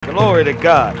Glory to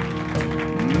God.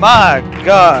 My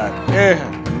God.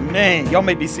 Man, y'all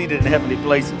may be seated in heavenly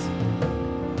places.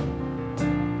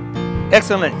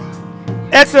 Excellent.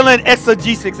 Excellent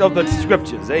exegesis of the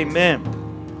scriptures. Amen.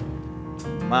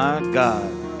 My God.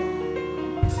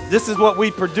 This is what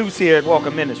we produce here at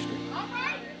Walker Ministry.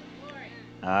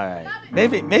 All right.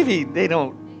 Maybe they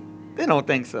don't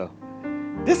think so.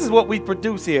 This is what we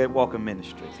produce here at Walker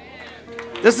Ministries.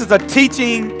 This is a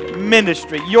teaching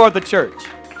ministry. You're the church.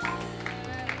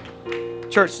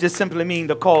 Church just simply means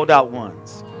the called out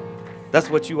ones. That's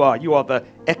what you are. You are the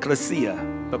ecclesia,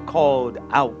 the called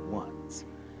out ones.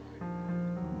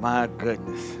 My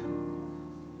goodness.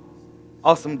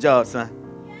 Awesome job, son.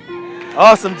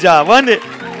 Awesome job, wasn't it?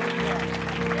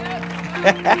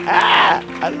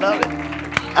 I love it.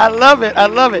 I love it. I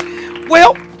love it.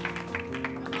 Well,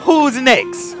 who's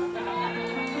next?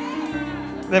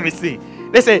 Let me see.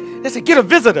 They say, get a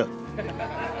visitor.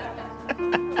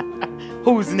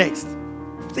 Who's next?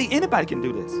 See, anybody can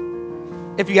do this.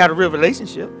 If you got a real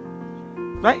relationship,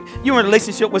 right? You're in a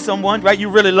relationship with someone, right? You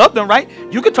really love them, right?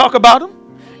 You can talk about them.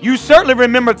 You certainly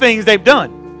remember things they've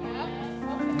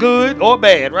done. Good or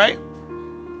bad, right?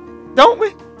 Don't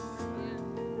we?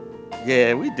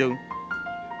 Yeah, we do.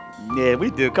 Yeah, we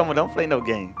do. Come on, don't play no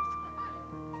games.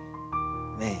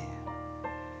 Man.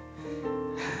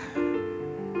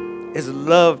 It's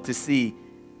love to see.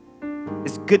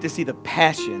 It's good to see the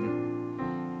passion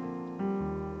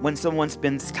when someone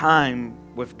spends time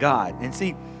with God. And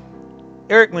see,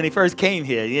 Eric, when he first came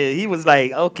here, he was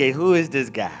like, okay, who is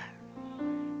this guy?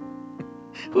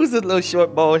 Who's this little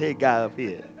short, bald-headed guy up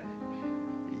here?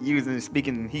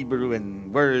 Speaking Hebrew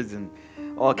and words and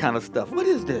all kind of stuff. What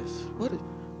is this?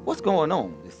 What's going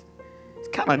on? It's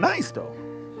kind of nice, though.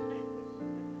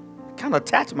 I kind of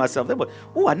attached myself.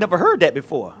 Oh, I never heard that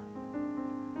before.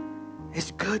 It's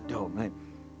good, though, man.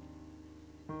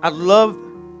 I love,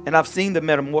 and I've seen the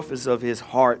metamorphosis of his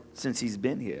heart since he's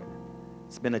been here.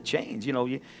 It's been a change. You know,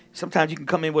 sometimes you can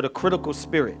come in with a critical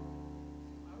spirit.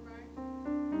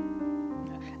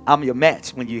 I'm your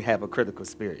match when you have a critical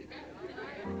spirit.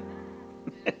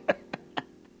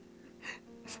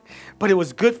 But it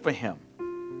was good for him.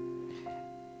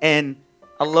 And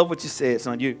I love what you said,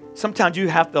 son. Sometimes you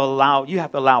have to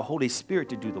allow Holy Spirit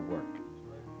to do the work.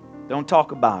 Don't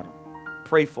talk about him.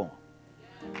 Pray for him.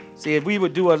 See, if we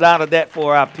would do a lot of that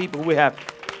for our people, we have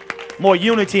more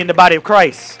unity in the body of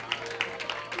Christ.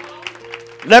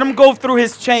 Let him go through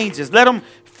his changes. Let him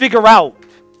figure out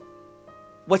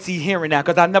what's he hearing now,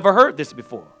 because I never heard this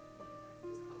before.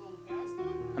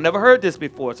 I never heard this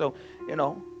before. So,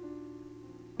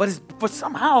 but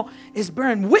somehow it's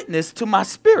bearing witness to my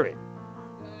spirit.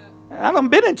 I haven't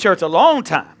been in church a long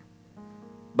time,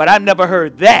 but I never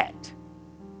heard that.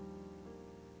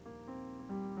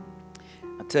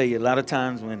 I tell you, a lot of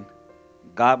times when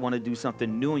God want to do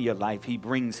something new in your life, he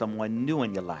brings someone new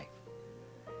in your life.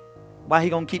 Why he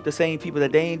going to keep the same people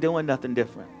that they ain't doing nothing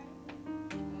different?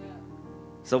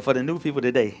 So for the new people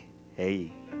today,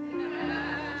 hey,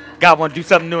 God want to do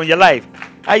something new in your life.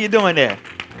 How you doing there?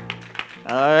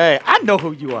 All right, I know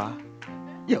who you are.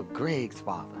 You're Greg's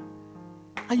father.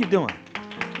 How you doing?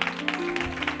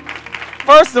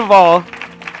 First of all,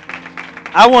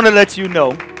 I want to let you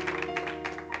know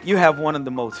you have one of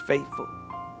the most faithful,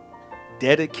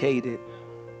 dedicated,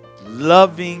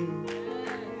 loving,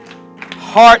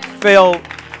 heartfelt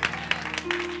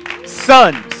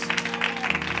sons.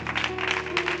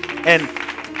 And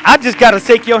I just got to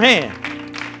shake your hand.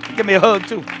 Give me a hug,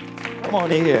 too. Come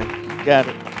on in here. You got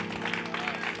it.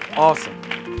 Awesome.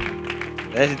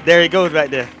 There he goes right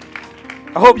there.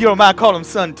 I hope you don't mind calling him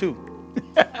son, too.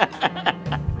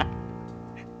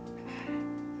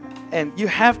 And you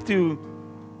have to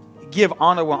give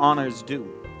honor where honor is due.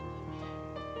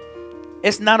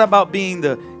 It's not about being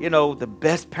the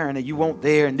best parent that you want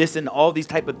there and this and all these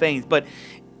type of things, but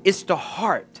it's the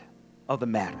heart of the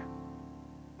matter.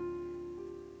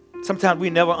 Sometimes we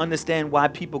never understand why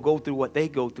people go through what they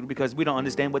go through because we don't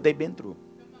understand what they've been through.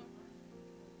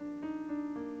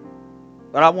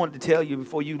 But I wanted to tell you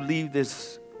before you leave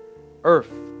this earth,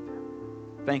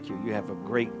 thank you. You have a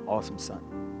great, awesome son.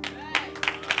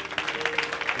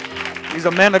 He's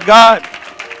a man of God.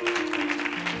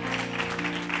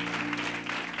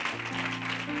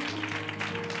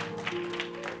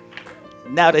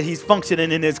 Now that he's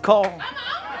functioning in his call.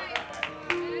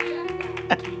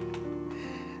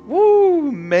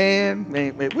 Woo, man.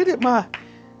 Where did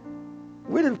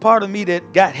the part of me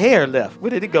that got hair left? Where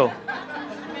did it go?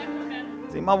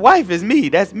 See, my wife is me.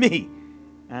 That's me.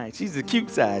 All right, she's the cute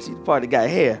side. She's the part that got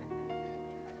hair.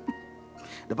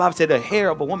 The Bible said the hair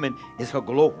of a woman is her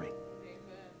glory.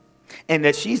 and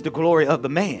that she's the glory of the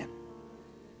man.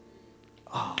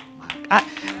 Oh, my.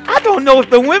 I don't know if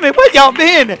the women, where y'all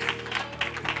been?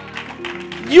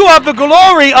 You are the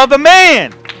glory of the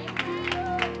man.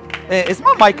 Is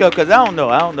my mic up? Because I don't know.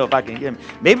 I don't know if I can hear him.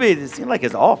 Maybe it seems like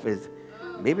it's off.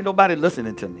 Maybe nobody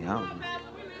listening to me. I don't know.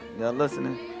 Y'all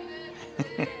listening?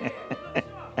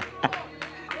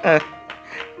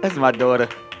 That's my daughter.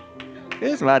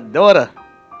 It's my daughter.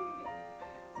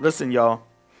 Listen, y'all.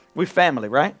 We're family,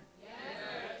 right?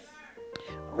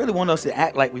 I really want us to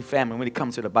act like we're family when it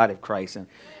comes to the body of Christ. And,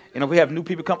 we have new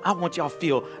people come. I want y'all to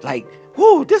feel like,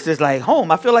 whoo, this is like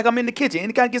home. I feel like I'm in the kitchen.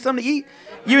 Any kind of get something to eat?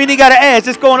 You ain't got to ask.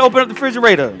 Just go and open up the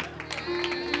refrigerator.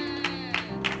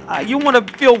 You want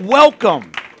to feel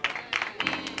welcome.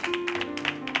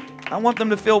 I want them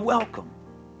to feel welcome.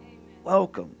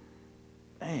 Welcome.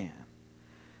 Man.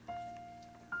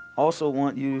 Also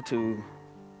want you to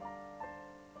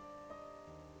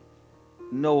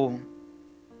know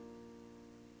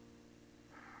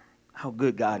how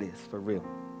good God is, for real.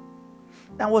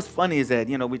 Now, what's funny is that,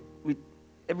 we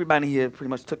everybody here pretty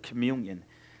much took communion.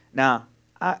 Now,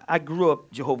 I grew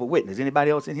up Jehovah's Witness.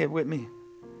 Anybody else in here with me?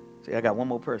 See, I got one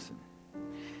more person.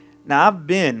 Now,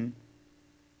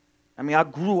 I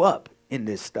grew up in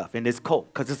this stuff, in this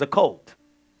cult, because it's a cult.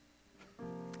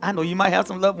 I know you might have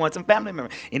some loved ones, some family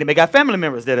members. Anybody got family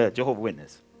members that are Jehovah's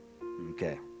Witness?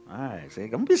 Okay. All right. See,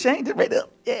 don't be ashamed. Just right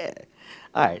up. Yeah.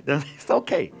 All right. It's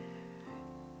okay.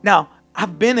 Now,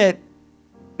 I've been at,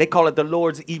 they call it the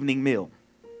Lord's evening meal.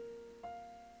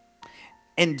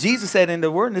 And Jesus said in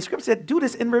the word, in the scripture said, do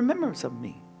this in remembrance of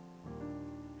me.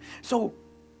 So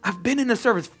I've been in the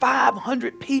service,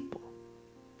 500 people.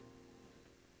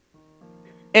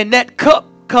 And that cup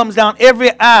comes down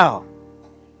every aisle.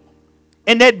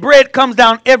 And that bread comes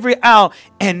down every aisle.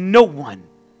 And no one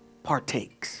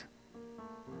partakes.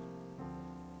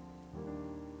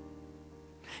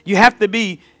 You have to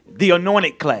be the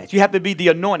anointed class. You have to be the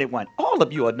anointed one. All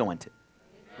of you are anointed.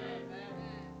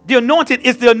 The anointed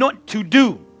is the anointed to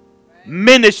do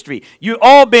ministry. You've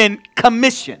all been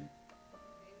commissioned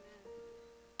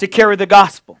to carry the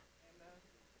gospel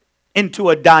into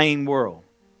a dying world.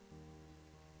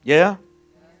 Yeah?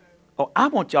 Oh, I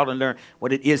want y'all to learn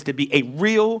what it is to be a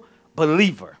real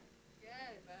believer.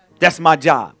 That's my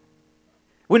job.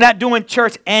 We're not doing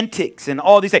church antics and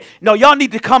all these things. No, y'all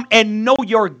need to come and know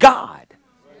your God.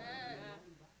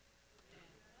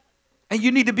 And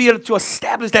you need to be able to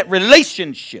establish that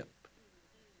relationship.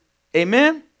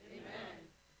 Amen?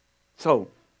 So,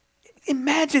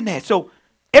 imagine that. So,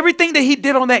 everything that he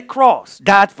did on that cross,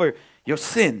 died for your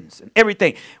sins and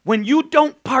everything. When you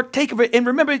don't partake of it, and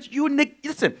remember,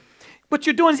 listen, what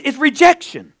you're doing is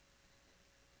rejection.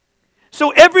 So,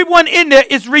 everyone in there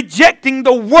is rejecting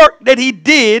the work that he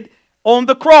did on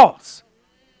the cross.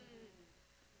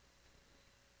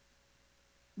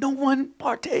 No one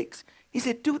partakes. He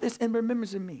said, do this in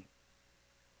remembrance of me.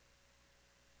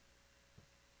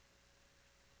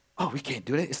 Oh, we can't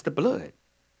do that. It's the blood.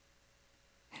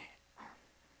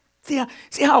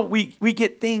 See how we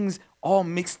get things all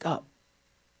mixed up.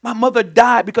 My mother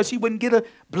died because she wouldn't get a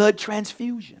blood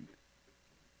transfusion.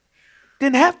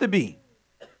 Didn't have to be.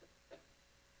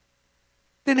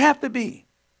 Didn't have to be.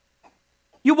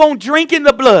 You won't drink in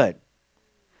the blood.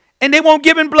 And they won't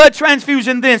give him blood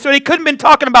transfusion then. So they couldn't have been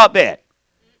talking about that.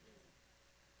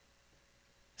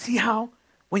 See how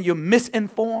when you're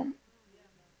misinformed?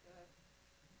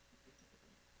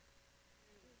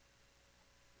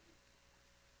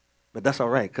 But that's all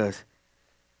right, because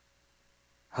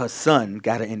her son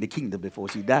got her in the kingdom before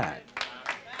she died.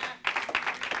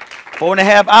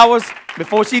 4.5 hours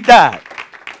before she died,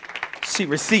 she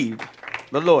received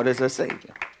the Lord as her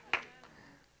Savior.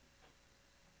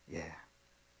 Yeah,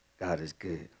 God is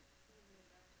good.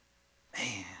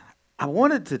 Man, I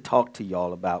wanted to talk to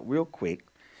y'all about real quick.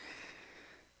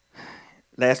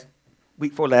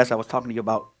 Week before last, I was talking to you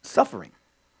about suffering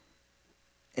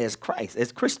as Christ,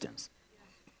 as Christians.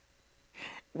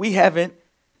 We don't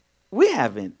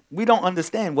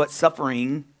understand what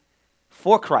suffering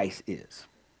for Christ is.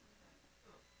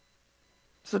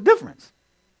 It's a difference.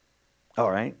 All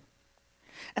right.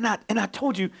 And I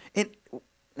told you,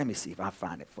 let me see if I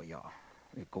find it for y'all.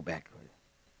 Let me go back.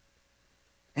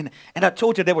 And I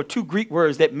told you there were 2 Greek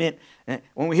words that meant,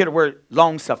 when we hear the word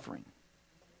long suffering,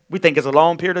 we think it's a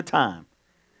long period of time.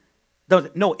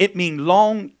 No, it means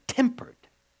long tempered.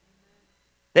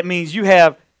 That means you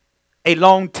have a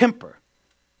long temper.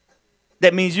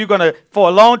 That means you're going to, for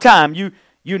a long time,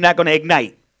 you're not going to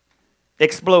ignite,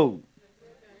 explode.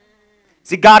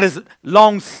 See, God is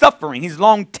long suffering. He's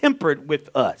long tempered with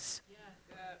us.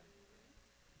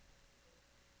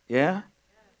 Yeah?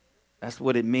 That's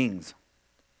what it means.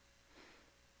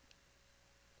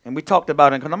 And we talked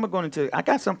about it, because I'm going to, I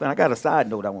got a side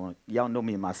note I want, y'all know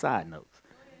me in my side notes.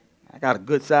 I got a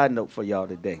good side note for y'all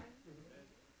today.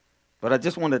 But I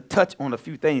just want to touch on a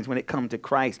few things when it comes to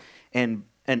Christ and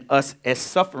us as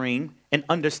suffering and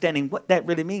understanding what that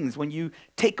really means when you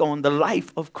take on the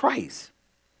life of Christ.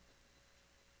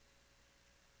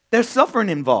 There's suffering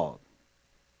involved.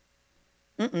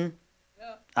 I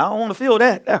don't want to feel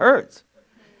that. That hurts.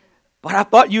 But I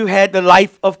thought you had the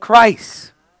life of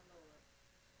Christ.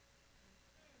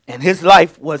 And his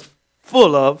life was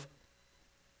full of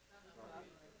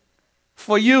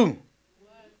for you.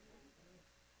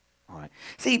 All right.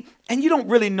 See, and you don't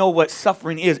really know what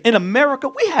suffering is. In America,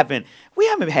 we haven't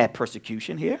had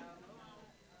persecution here.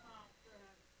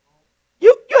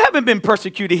 You haven't been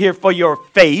persecuted here for your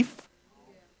faith.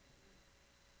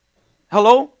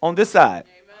 Hello? On this side.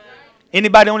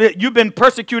 Anybody on this? You've been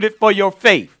persecuted for your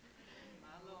faith.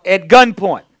 At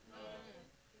gunpoint.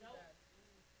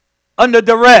 Under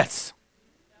duress.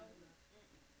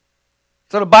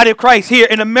 So the body of Christ here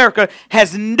in America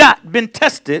has not been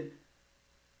tested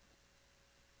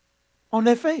on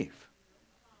their faith.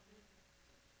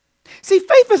 See,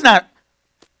 faith is not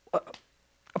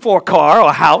for a car or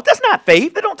a house. That's not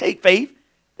faith. That don't take faith.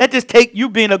 That just take you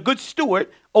being a good steward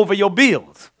over your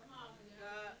bills.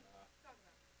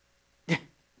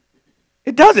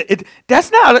 It doesn't.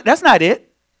 That's not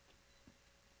it.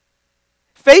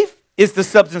 Faith is the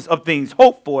substance of things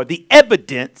hoped for, the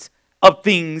evidence of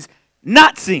things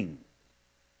not seen.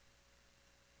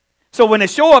 So when it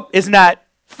show up, it's not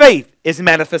faith, it's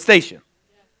manifestation.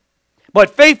 But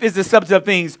faith is the substance of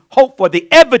things hoped for, the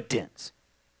evidence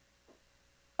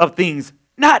of things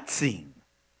not seen.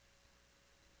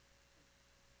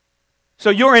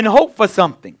 So you're in hope for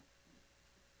something.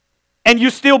 And you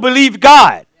still believe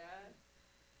God.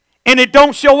 And it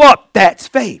don't show up, that's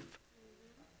faith.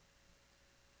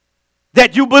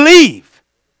 That you believe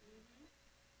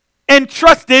and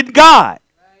trusted God.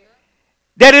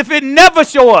 That if it never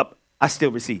show up, I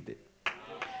still received it.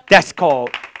 That's called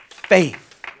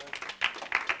faith.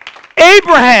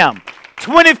 Abraham,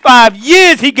 25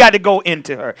 years he got to go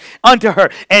unto her.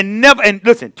 And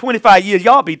listen, 25 years,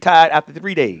 y'all be tired after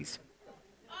 3 days.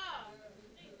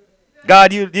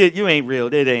 God, you ain't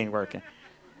real. It ain't working.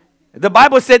 The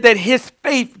Bible said that his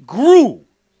faith grew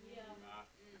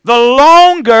the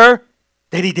longer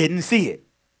that he didn't see it.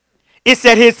 It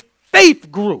said his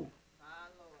faith grew.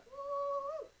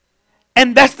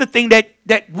 And that's the thing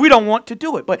that we don't want to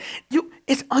do it. But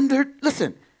it's under,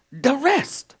 listen,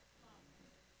 duress.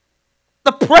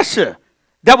 The pressure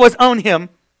that was on him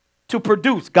to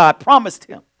produce, God promised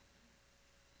him.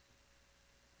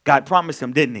 God promised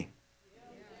him, didn't he?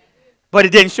 But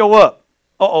it didn't show up.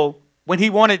 When he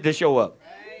wanted to show up.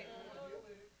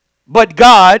 But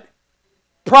God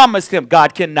promised him.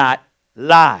 God cannot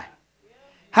lie.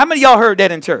 How many of y'all heard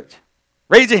that in church?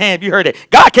 Raise your hand if you heard it.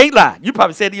 God can't lie. You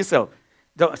probably said to yourself.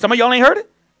 Some of y'all ain't heard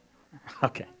it?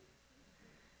 Okay.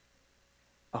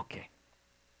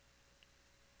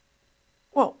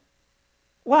 Well,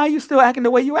 why are you still acting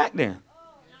the way you act then?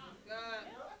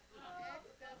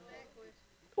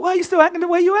 Why are you still acting the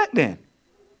way you act then?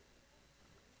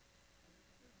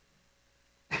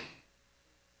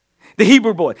 The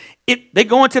Hebrew boys, they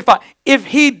go into the fire. If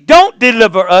he don't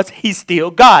deliver us, he's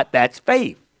still God. That's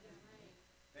faith.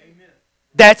 Amen.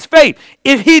 That's faith.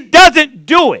 If he doesn't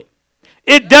do it,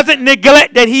 it doesn't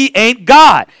neglect that he ain't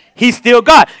God. He's still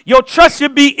God. Your trust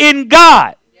should be in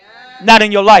God, not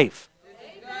in your life.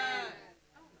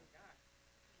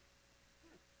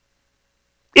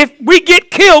 If we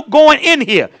get killed going in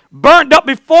here, burned up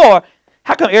before,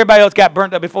 how come everybody else got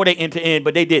burned up before they enter in,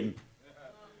 but they didn't?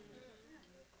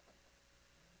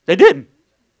 They didn't.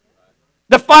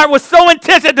 The fire was so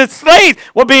intense that the slaves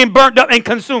were being burnt up and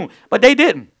consumed, but they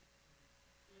didn't.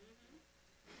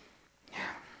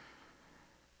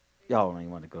 Y'all don't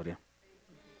even want to go there.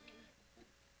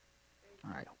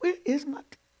 All right, where is my?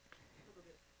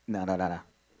 No. You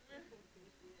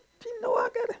know I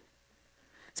got it.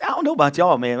 See, I don't know about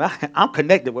y'all, man. I'm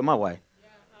connected with my wife.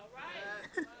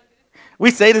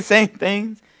 We say the same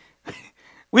things.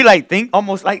 We think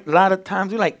almost like a lot of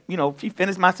times. We she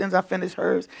finished my sins, I finished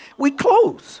hers. We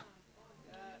close.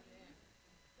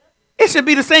 It should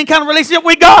be the same kind of relationship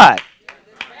with God.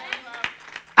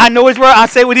 I know his word. I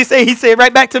say what he say. He say it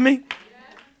right back to me.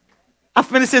 I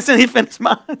finished his sin. He finished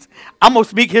mine. I'm going to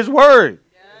speak his word.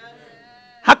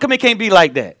 How come it can't be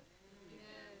like that?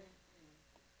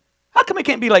 How come it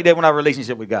can't be like that when our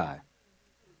relationship with God?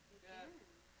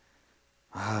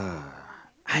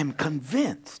 I'm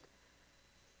convinced.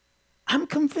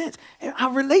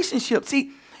 Our relationship,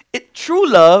 see, True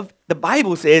love, the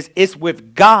Bible says, is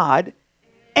with God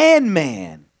and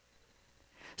man.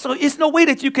 So it's no way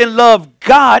that you can love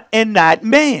God and not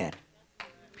man.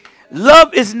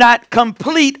 Love is not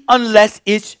complete unless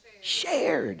it's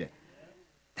shared.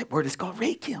 That word is called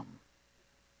rekim.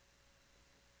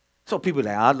 So people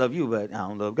say, I love you, but I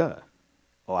don't love God.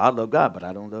 Or I love God, but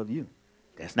I don't love you.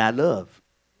 That's not love.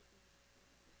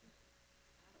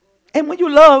 And when you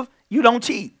love, you don't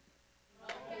cheat.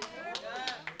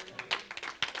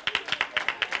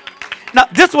 Now,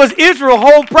 this was Israel's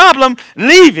whole problem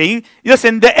leaving,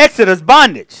 listen, the Exodus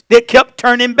bondage. They kept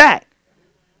turning back.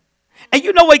 And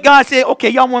you know what God said? Okay,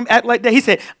 y'all want to act like that? He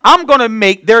said, I'm going to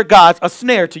make their gods a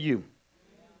snare to you.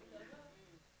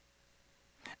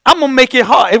 I'm going to make it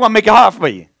hard. It's going to make it hard for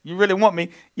you. You really want me?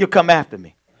 You'll come after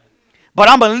me. But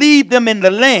I'm going to leave them in the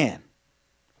land.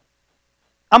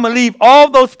 I'm going to leave all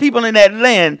those people in that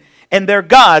land and their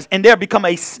gods, and they'll become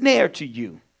a snare to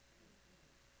you.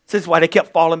 This is why they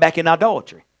kept falling back in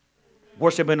idolatry,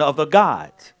 worshiping other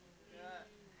gods.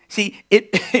 See,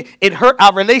 it hurt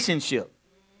our relationship.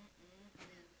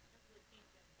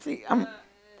 See, I'm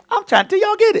trying to,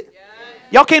 y'all get it?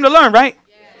 Y'all came to learn, right?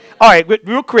 All right,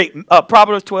 real quick,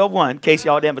 Proverbs 12:1, in case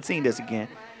y'all haven't seen this again.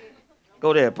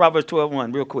 Go there, Proverbs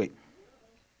 12:1, real quick.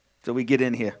 So we get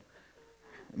in here.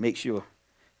 Make sure.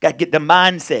 Got to get the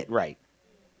mindset right.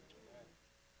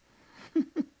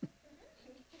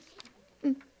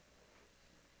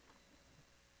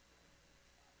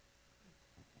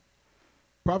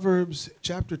 Proverbs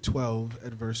chapter 12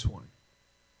 and verse 1.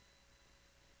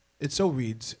 It so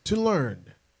reads, to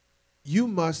learn, you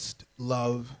must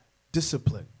love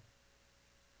discipline.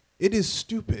 It is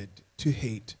stupid to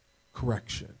hate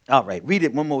correction. All right, read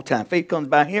it one more time. Faith comes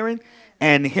by hearing,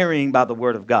 and hearing by the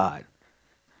word of God.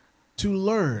 To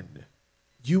learn,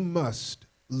 you must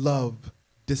love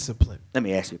discipline. Let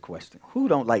me ask you a question. Who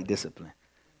don't like discipline?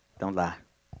 Don't lie.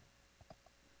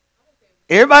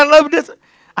 Everybody love discipline?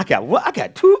 I got what? I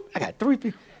got two. I got three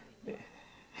people.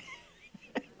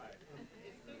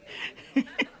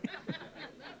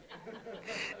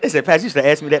 They said, Pastor, you should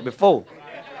have asked me that before.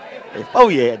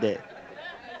 Before you had that.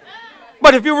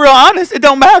 But if you're real honest, it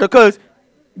don't matter because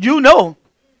you know.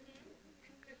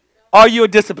 Are you a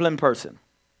disciplined person?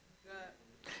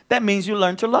 That means you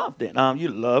learn to love then. You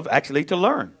love actually to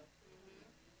learn.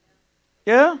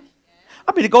 Yeah?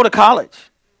 I mean, to go to college,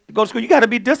 to go to school, you got to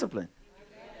be disciplined.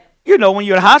 You know, when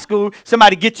you're in high school,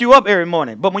 somebody gets you up every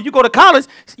morning. But when you go to college,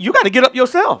 you got to get up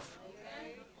yourself.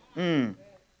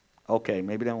 Okay,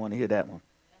 maybe they don't want to hear that one.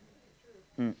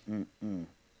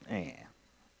 Man.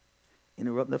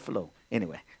 Interrupt the flow.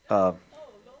 Anyway.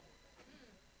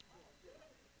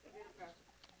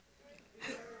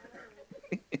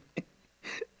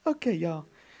 Okay, y'all.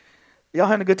 Y'all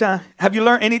having a good time? Have you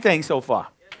learned anything so far?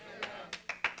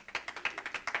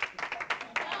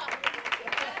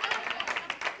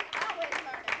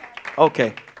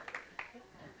 Okay.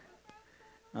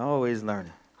 Always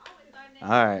learning. All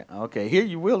right. Okay. Here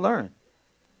you will learn.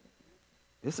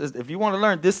 This is, if you want to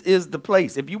learn, this is the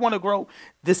place. If you want to grow,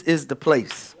 this is the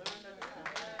place.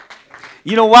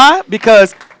 You know why?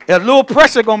 Because a little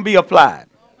pressure going to be applied.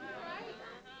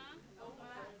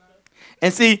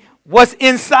 And see, what's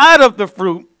inside of the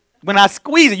fruit, when I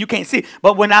squeeze it, you can't see it.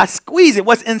 But when I squeeze it,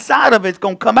 what's inside of it is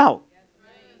going to come out.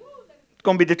 It's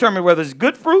going to be determined whether it's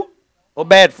good fruit or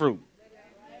bad fruit.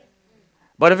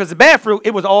 But if it's a bad fruit,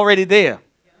 it was already there.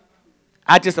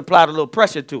 I just applied a little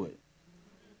pressure to it.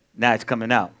 Now it's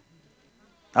coming out.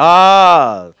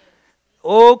 Ah,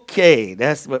 okay.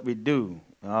 That's what we do.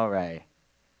 All right.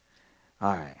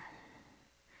 All right.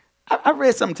 I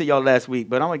read something to y'all last week,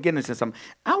 but I'm going to get into something.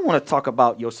 I want to talk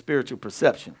about your spiritual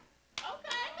perception.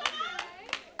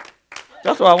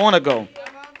 That's where I want to go.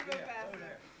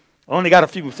 I only got a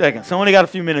few seconds. I only got a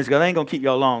few minutes because I ain't going to keep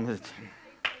y'all long.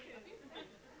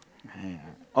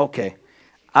 Okay.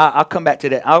 I'll come back to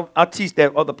that. I'll teach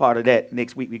that other part of that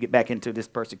next week. We get back into this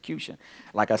persecution.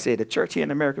 Like I said, the church here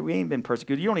in America, we ain't been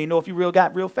persecuted. You don't even know if you really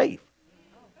got real faith.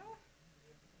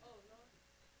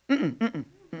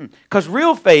 Because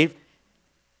real faith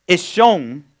is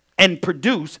shown and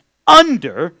produced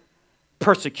under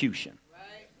persecution.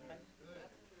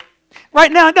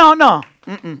 Right now, no.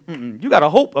 You got a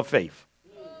hope of faith.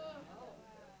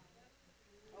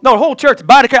 No, the whole church,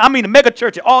 body, I mean the mega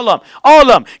church, all of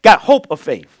them got hope of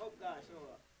faith.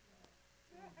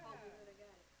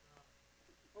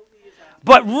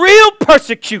 But real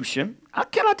persecution,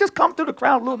 can I just come through the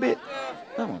crowd a little bit?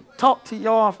 I want to talk to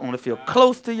y'all. I want to feel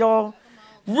close to y'all.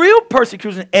 Real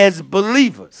persecution as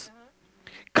believers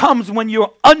comes when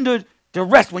you're under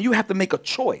duress, when you have to make a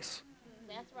choice.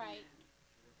 That's right.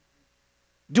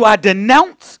 Do I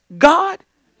denounce God?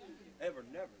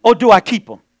 Or do I keep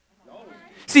him?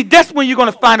 See, that's when you're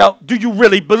going to find out, do you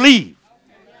really believe?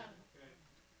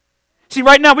 See,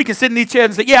 right now we can sit in these chairs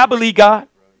and say, yeah, I believe God.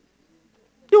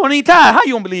 You don't need time. How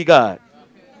you don't believe God?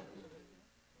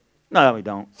 No, we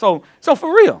don't. So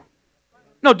for real.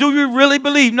 No, do you really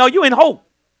believe? No, you in hope.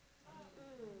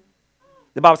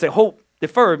 The Bible says hope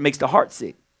deferred makes the heart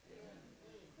sick.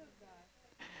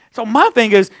 So my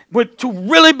thing is to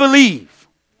really believe.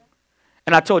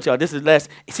 And I told y'all this is less.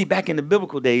 See, back in the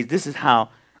biblical days, this is how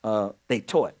they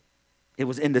taught. It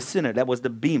was in the center. That was the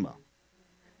bema.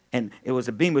 And it was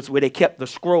a bema where they kept the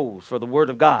scrolls for the word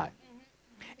of God.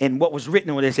 And what was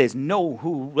written when it says, know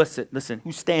who, listen,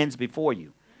 who stands before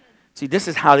you. See, this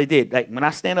is how they did. Like when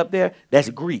I stand up there, that's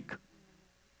Greek.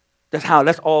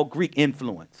 That's all Greek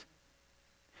influence.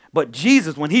 But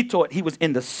Jesus, when he taught, he was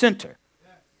in the center.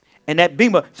 And that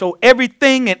bema, so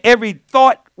everything and every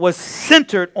thought was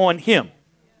centered on him.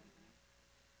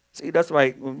 See, that's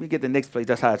right. When we get to the next place,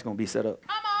 that's how it's going to be set up.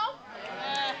 Come on.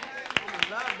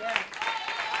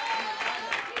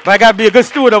 But I got to be a good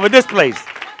steward over this place.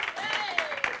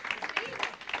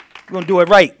 We're going to do it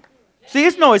right. See,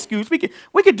 it's no excuse. We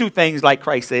can do things like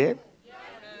Christ said.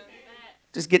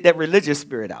 Just get that religious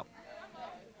spirit out.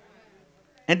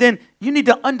 And then you need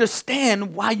to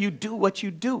understand why you do what you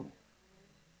do.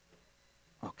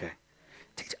 Okay.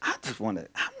 Teacher, I'm going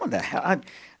to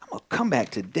come back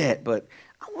to that, but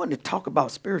I want to talk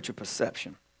about spiritual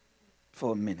perception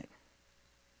for a minute.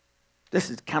 This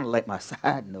is kind of like my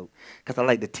side note, because I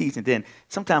like to teach, and then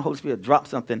sometimes Holy Spirit drop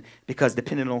something because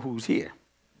depending on who's here,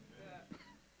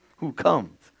 who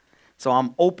comes. So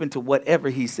I'm open to whatever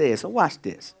he says. So watch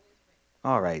this.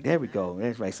 All right, there we go.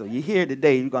 That's right. So you're here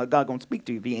today. God going to speak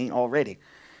to you if he ain't already.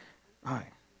 All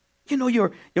right. You know,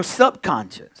 your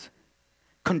subconscious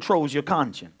controls your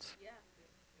conscience.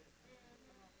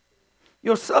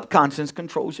 Your subconscious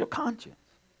controls your conscience.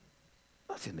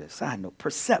 Listen to this. Side note.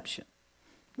 Perception.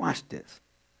 Watch this.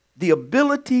 The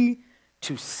ability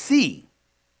to see.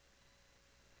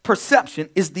 Perception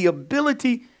is the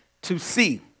ability to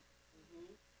see,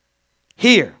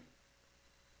 hear,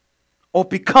 or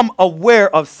become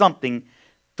aware of something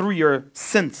through your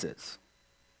senses.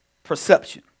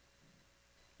 Perception.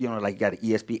 You know, like you got an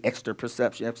ESP, extra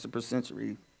perception,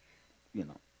 extrasensory, you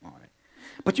know, all right.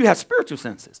 But you have spiritual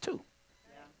senses too.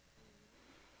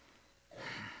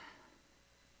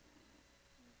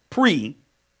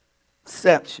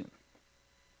 Preception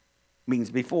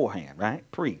means beforehand, right?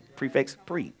 Prefix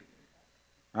pre,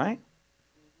 right?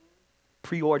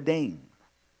 Preordained.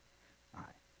 All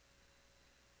right.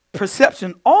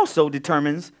 Perception also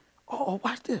determines,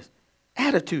 watch this,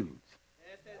 attitudes.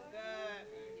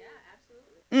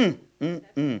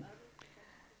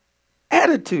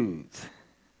 Attitudes.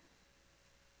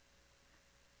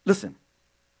 Listen.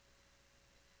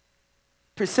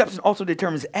 Perception also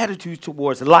determines attitudes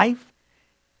towards life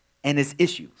and its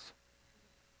issues.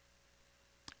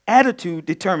 Attitude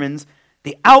determines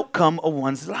the outcome of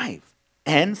one's life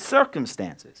and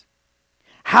circumstances.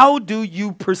 How do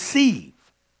you perceive?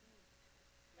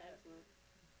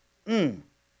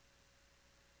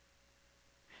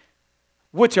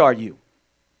 Which are you?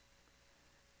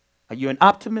 Are you an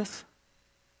optimist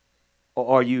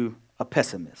or are you a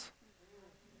pessimist?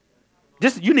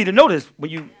 You need to know this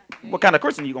what kind of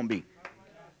person you're going to be.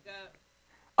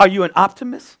 Are you an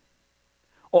optimist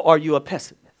or are you a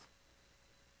pessimist?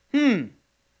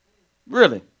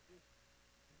 Really?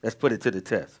 Let's put it to the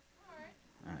test.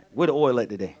 All right. Where the oil at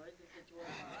today?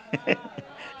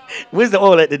 Where's the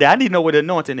oil at today? I need to know where the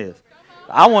anointing is.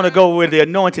 I want to go where the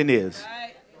anointing is.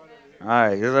 All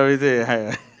right. That's what he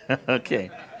said. Okay.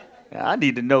 I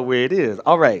need to know where it is.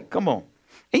 All right. Come on.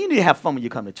 And you need to have fun when you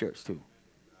come to church, too.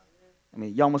 I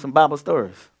mean, y'all want some Bible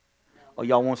stories? Or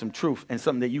y'all want some truth and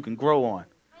something that you can grow on?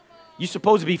 You're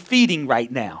supposed to be feeding right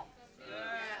now.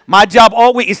 My job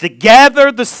always is to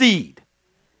gather the seed.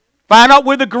 Find out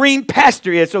where the green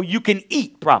pasture is so you can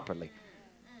eat properly.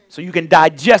 So you can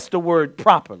digest the word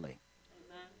properly.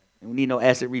 And we need no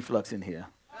acid reflux in here.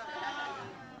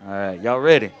 All right, y'all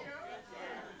ready?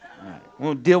 All right. We're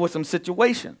going to deal with some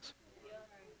situations.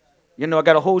 You know, I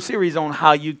got a whole series on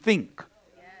how you think.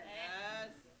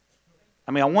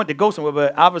 I mean, I want to go somewhere,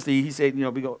 but obviously he said, you know,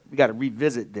 we got to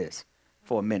revisit this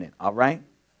for a minute, all right?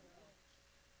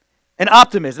 An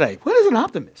optimist, like, what is an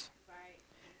optimist?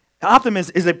 An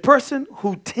optimist is a person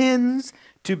who tends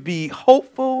to be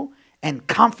hopeful and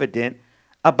confident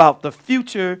about the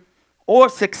future or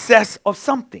success of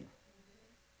something.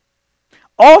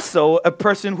 Also, a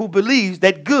person who believes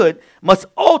that good must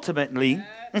ultimately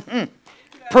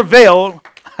prevail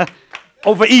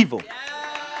over evil.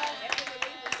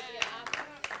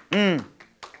 Mm.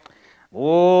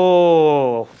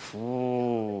 Oh.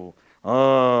 Ooh.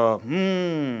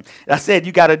 I said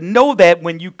you got to know that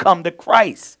when you come to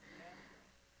Christ.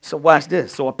 So watch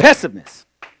this. So a pessimist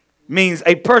means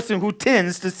a person who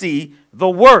tends to see the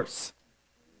worst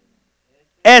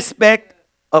aspect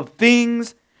of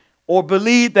things or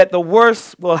believe that the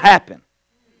worst will happen.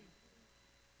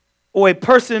 Or a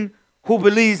person who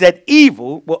believes that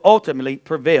evil will ultimately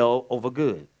prevail over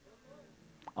good.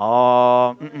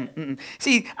 Oh,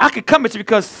 see, I could come at you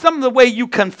because some of the way you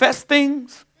confess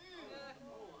things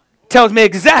tells me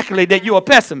exactly that you're a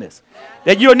pessimist,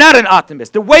 that you're not an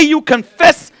optimist. The way you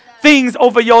confess things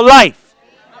over your life.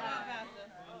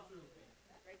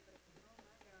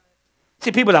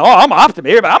 See, people are like, oh, I'm an optimist.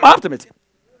 Everybody, I'm an optimist.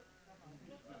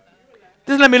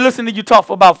 Just let me listen to you talk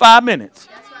for about 5 minutes.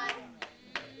 That's right.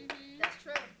 That's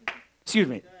true. Excuse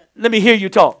me. Let me hear you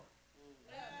talk.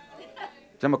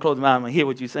 So I'm going to close my eyes and hear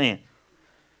what you're saying.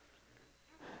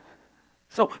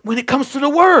 So when it comes to the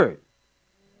word,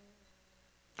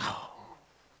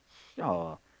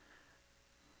 y'all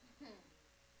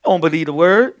don't believe the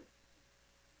word.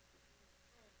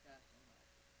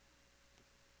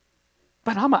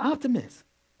 But I'm an optimist.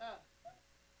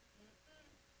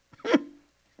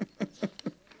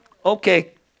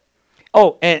 Okay.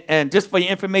 Oh, and just for your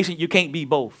information, you can't be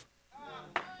both.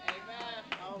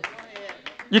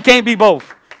 You can't be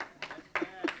both.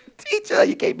 Teacher,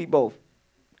 you can't be both.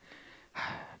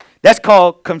 That's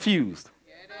called confused.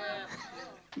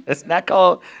 That's not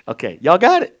called, okay, y'all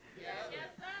got it?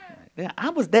 Yeah,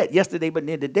 I was that yesterday, but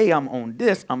then today I'm on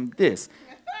this, I'm this.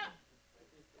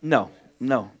 No.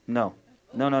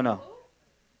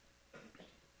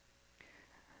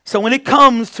 So when it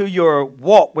comes to your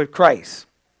walk with Christ,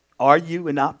 are you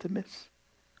an optimist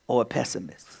or a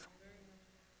pessimist?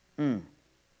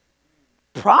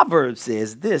 Proverbs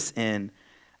says this in,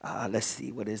 let's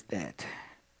see, what is that?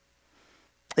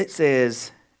 It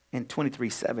says in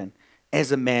 23:7,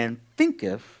 as a man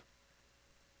thinketh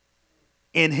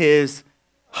in his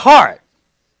heart,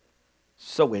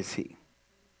 so is he.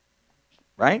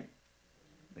 Right?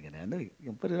 Look at that. Look, you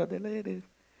can put it up there. Look at this.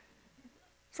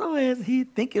 So as he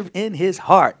thinketh in his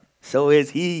heart, so is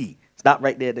he. Stop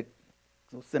right there.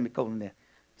 No semicolon there.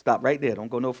 Stop right there. Don't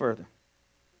go no further.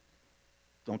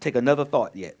 Don't take another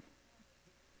thought yet.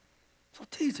 So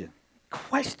teacher,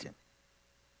 question.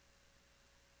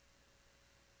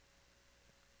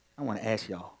 I want to ask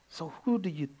y'all, so who do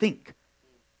you think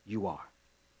you are?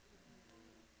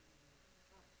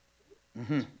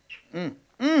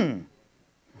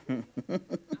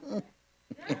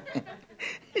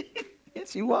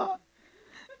 Yes, you are.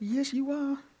 Yes, you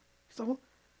are. So,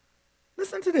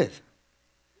 listen to this.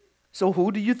 So,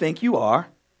 who do you think you are?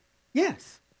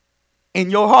 Yes,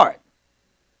 in your heart.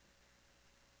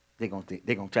 They're gonna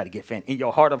try to get fancy. In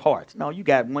your heart of hearts. No, you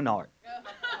got one heart.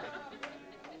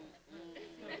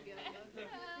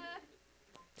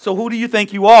 So, who do you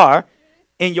think you are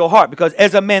in your heart? Because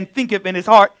as a man thinketh in his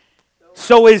heart,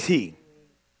 so is he.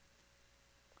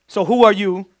 So, who are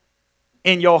you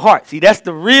in your heart? See, that's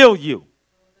the real you.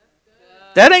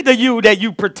 That ain't the you that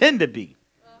you pretend to be.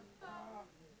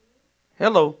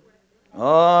 Hello.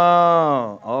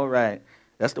 Oh, all right.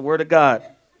 That's the word of God.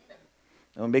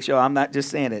 I want to make sure I'm not just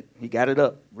saying it. He got it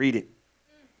up. Read it.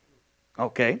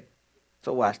 Okay.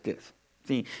 So watch this.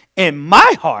 See, in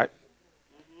my heart,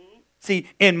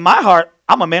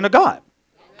 I'm a man of God.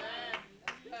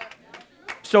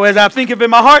 So as I think of in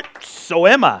my heart, so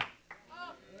am I.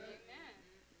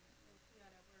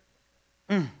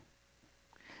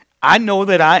 I know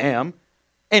that I am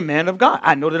a man of God.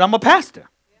 I know that I'm a pastor.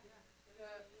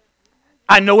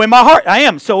 I know in my heart I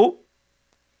am. So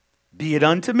be it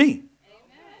unto me.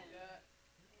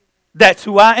 That's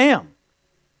who I am.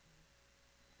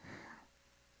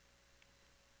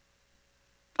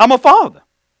 I'm a father.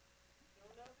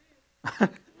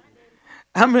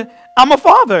 I'm a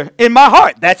father in my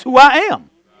heart. That's who I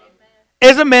am.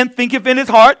 As a man thinketh in his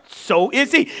heart, so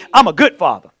is he. I'm a good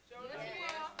father.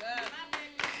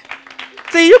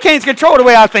 See, you can't control the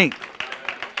way I think.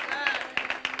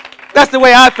 That's the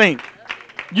way I think.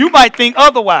 You might think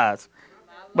otherwise.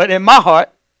 But in my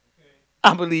heart,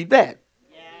 I believe that.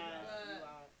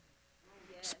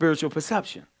 Spiritual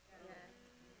perception.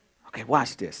 Okay,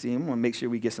 watch this. See, I'm going to make sure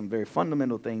we get some very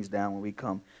fundamental things down when we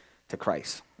come to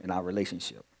Christ in our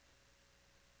relationship.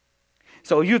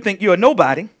 So you think you're a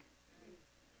nobody.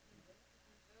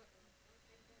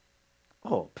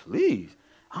 Oh, please.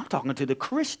 I'm talking to the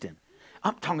Christian.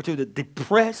 I'm talking to the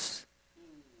depressed.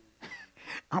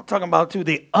 I'm talking about to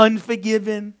the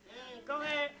unforgiven. Go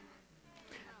ahead.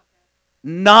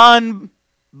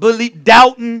 Non-belief,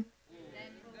 doubting.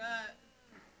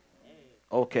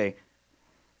 Okay.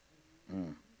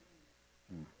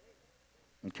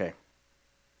 Okay.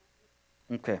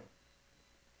 Okay.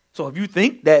 So if you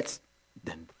think then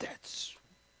that's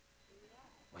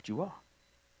what you are.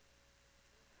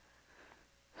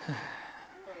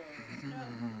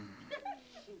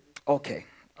 Okay.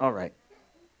 All right.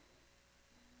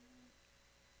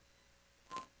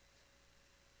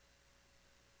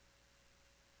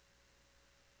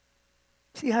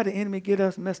 See how the enemy get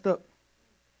us messed up?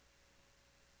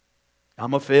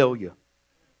 I'm a failure.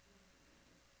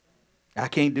 I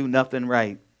can't do nothing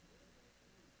right.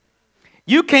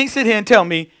 You can't sit here and tell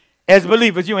me, as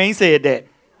believers, you ain't said that.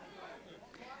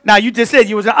 Now, you just said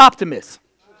you was an optimist.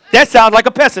 That sounds like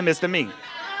a pessimist to me.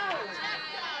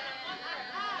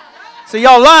 So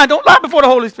y'all lying. Don't lie before the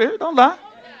Holy Spirit. Don't lie.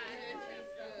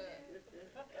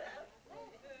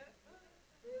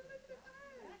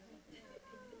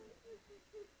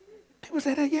 People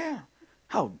say that, yeah.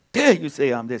 How dare you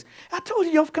say I'm this? I told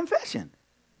you your confession.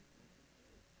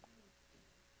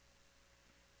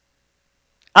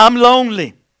 I'm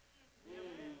lonely.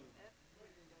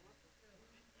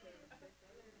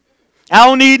 I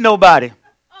don't need nobody.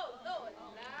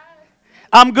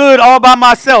 I'm good all by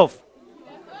myself.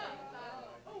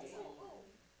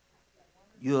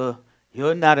 You're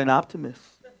not an optimist.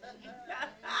 All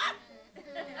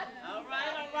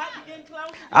right, you're getting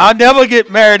close. I'll never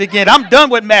get married again. I'm done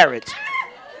with marriage.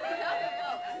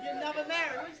 You're never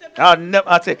married. What you say?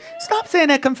 I say, stop saying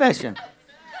that confession.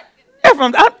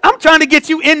 Ephraim, I'm trying to get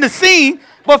you in the scene,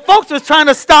 but folks are trying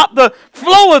to stop the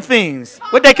flow of things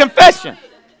with their confession.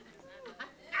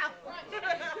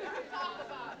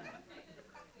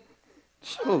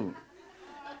 Shoot.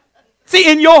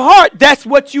 See, in your heart, that's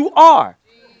what you are.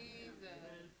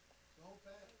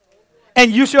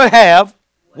 And you shall have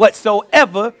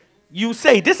whatsoever you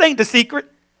say. This ain't the secret.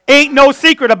 Ain't no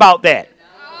secret about that.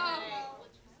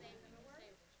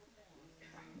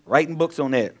 Writing books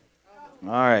on that.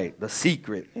 All right, the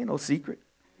secret. Ain't no secret.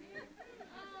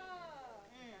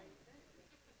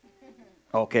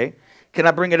 Okay. Can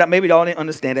I bring it up? Maybe y'all didn't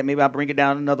understand it. Maybe I'll bring it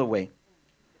down another way.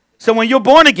 So when you're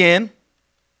born again,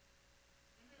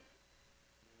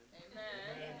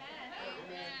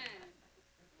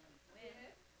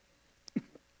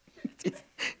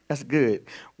 that's good.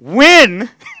 When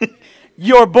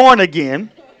you're born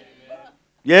again,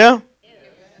 yeah?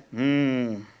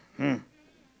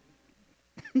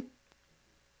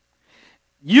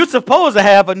 You're supposed to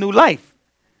have a new life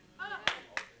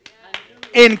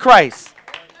in Christ.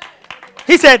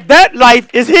 He said that life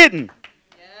is hidden.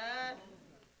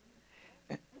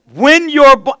 When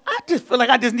you're born, I just feel like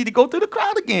I just need to go through the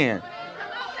crowd again.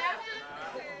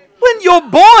 When you're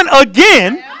born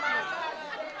again,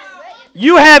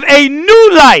 you have a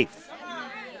new life.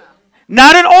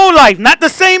 Not an old life, not the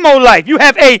same old life. You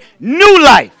have a new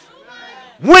life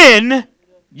when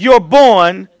you're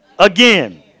born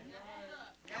again.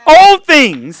 All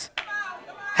things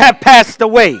have passed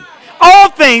away. All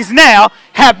things now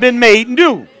have been made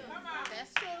new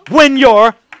when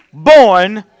you're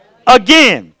born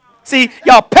again. See,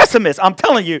 y'all pessimists, I'm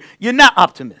telling you, you're not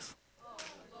optimists.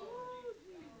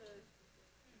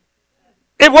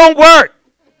 It won't work.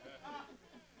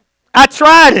 I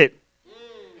tried it.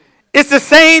 It's the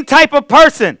same type of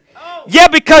person. Yeah,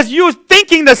 because you're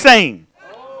thinking the same.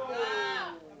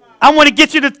 I want to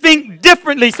get you to think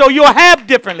differently so you'll have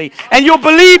differently and you'll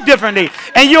believe differently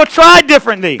and you'll try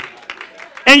differently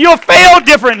and you'll fail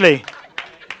differently.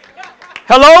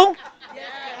 Hello?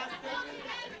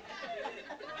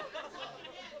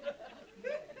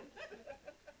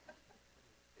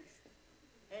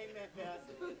 Amen,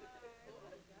 Pastor.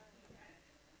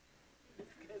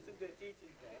 That's a good teaching.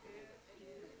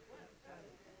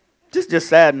 Just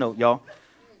side note, y'all.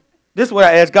 This is where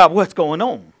I ask God, what's going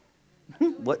on?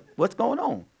 What's going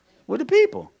on with the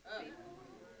people?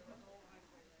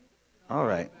 All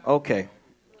right. Okay.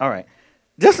 All right.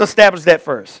 Just establish that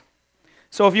first.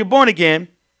 So if you're born again,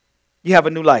 you have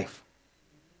a new life.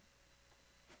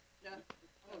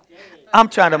 I'm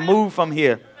trying to move from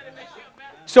here.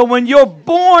 So when you're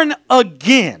born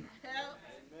again,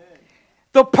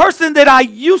 the person that I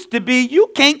used to be,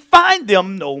 you can't find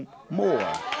them no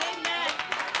more.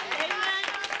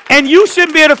 And you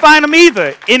shouldn't be able to find them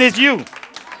either. And it's you.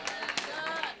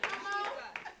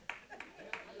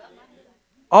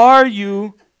 Are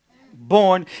you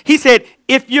born? He said,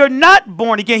 if you're not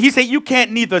born again, he said you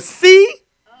can't neither see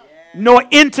nor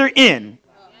enter in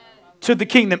to the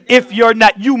kingdom. If you're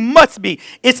not, you must be.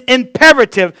 It's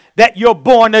imperative that you're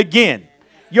born again.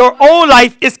 Your old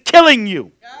life is killing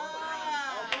you.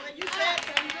 You said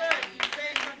something good. You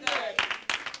said something good.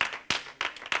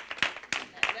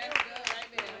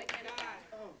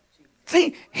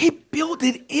 built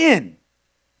it in.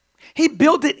 He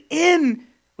built it in,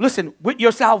 listen, with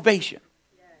your salvation.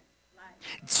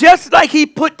 Just like he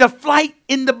put the flight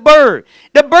in the bird.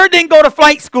 The bird didn't go to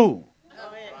flight school.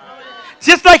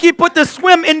 Just like he put the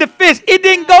swim in the fish. It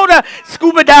didn't go to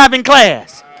scuba diving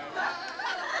class.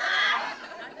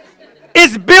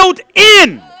 It's built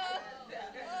in.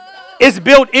 It's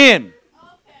built in.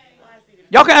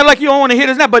 Y'all can act like you don't want to hear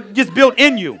this now, but just built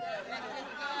in you.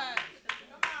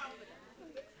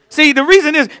 See, the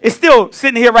reason is, it's still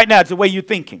sitting here right now. It's the way you're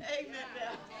thinking.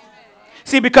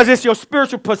 See, because it's your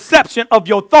spiritual perception of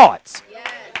your thoughts.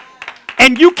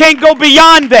 And you can't go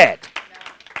beyond that.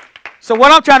 So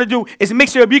what I'm trying to do is make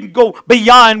sure you can go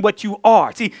beyond what you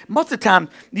are. See, most of the time,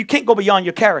 you can't go beyond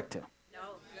your character.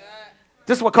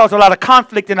 This is what causes a lot of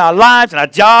conflict in our lives and our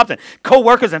jobs and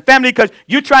co-workers and family, because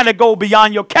you're trying to go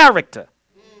beyond your character.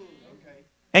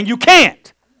 And you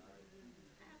can't.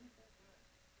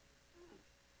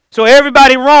 So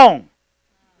everybody wrong.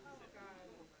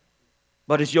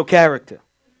 But it's your character.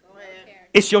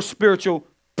 It's your spiritual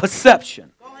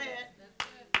perception. Go ahead.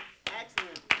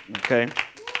 Excellent. Okay.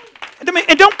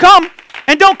 And don't come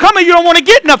and you don't want to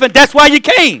get nothing. That's why you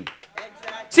came.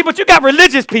 Exactly. See, but you got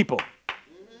religious people.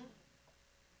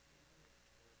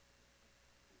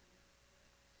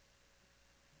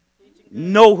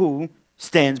 Know who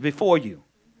stands before you.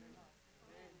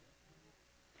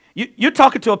 You're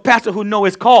talking to a pastor who knows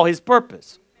his call, his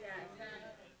purpose.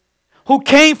 Who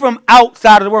came from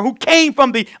outside of the world, who came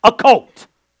from the occult.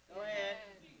 Go ahead.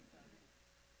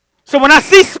 So when I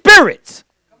see spirits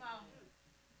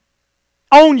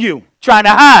on you trying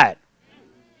to hide,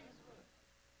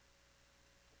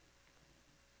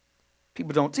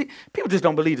 people just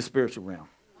don't believe the spiritual realm.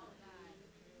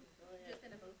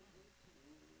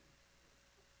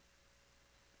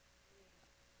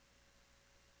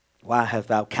 Why hast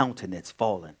thou countenance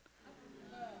fallen?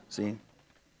 See,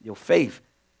 your faith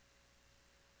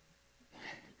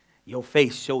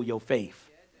show your faith.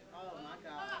 Oh, my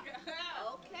God.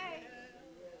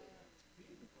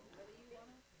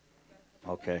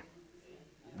 Okay.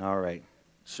 All right.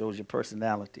 Shows your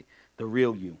personality, the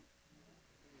real you.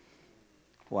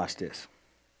 Watch this.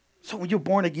 So when you're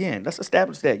born again, let's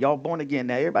establish that. Y'all born again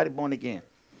now. Everybody born again.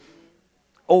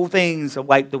 Old things are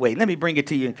wiped away. Let me bring it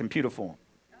to you in computer form.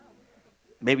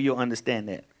 Maybe you'll understand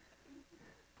that.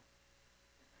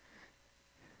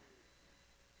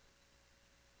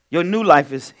 Your new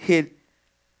life is hid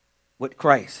with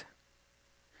Christ.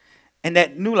 And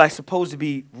that new life is supposed to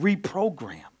be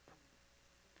reprogrammed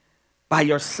by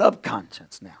your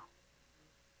subconscious now.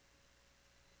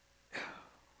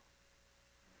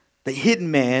 The hidden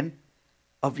man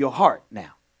of your heart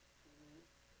now.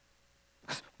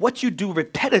 What you do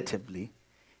repetitively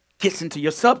gets into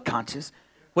your subconscious,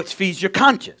 which feeds your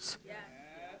conscious.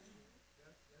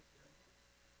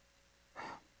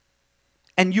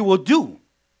 And you will do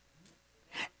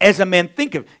as a man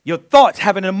thinketh. Your thoughts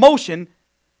have an emotion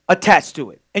attached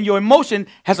to it. And your emotion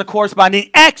has a corresponding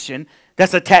action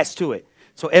that's attached to it.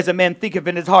 So as a man thinketh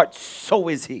in his heart, so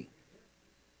is he.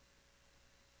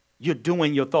 You're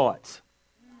doing your thoughts.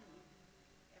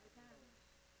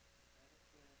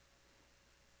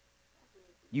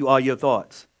 You are your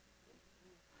thoughts.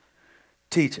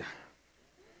 Teacher.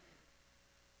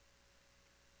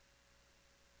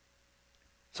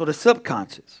 So the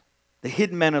subconscious, the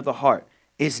hidden man of the heart,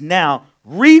 is now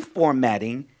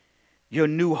reformatting your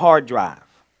new hard drive,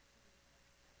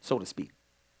 so to speak.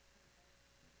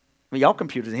 I mean, y'all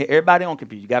computers in here, everybody on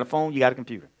computer. You got a phone, you got a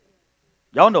computer.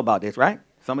 Y'all know about this, right?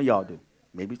 Some of y'all do.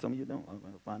 Maybe some of you don't.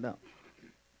 I'll find out.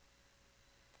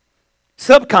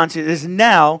 Subconscious is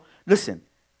now, listen,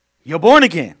 you're born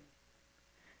again.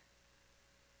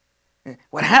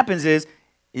 What happens is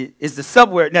the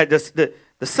subware, now the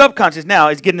subconscious now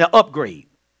is getting an upgrade.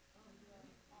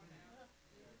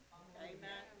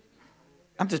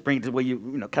 I'm just bringing it to the way you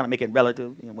kind of make it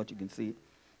relative, what you can see.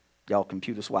 Y'all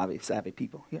computer savvy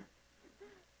people here.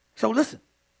 So listen.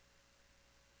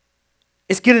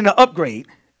 It's getting an upgrade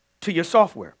to your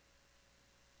software.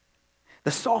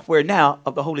 The software now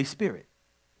of the Holy Spirit.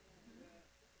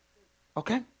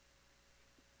 Okay?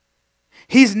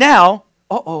 He's now,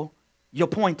 your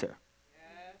pointer.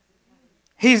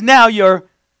 He's now your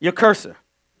cursor.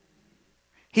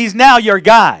 He's now your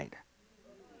guide.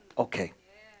 Okay.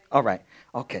 All right.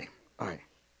 Okay. All right.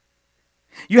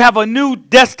 You have a new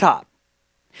desktop.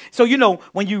 So,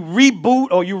 when you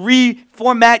reboot or you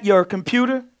reformat your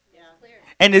computer,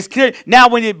 and it's clear, now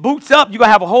when it boots up, you're going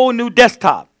to have a whole new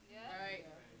desktop.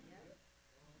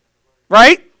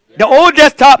 Right? The old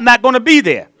desktop not going to be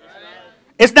there.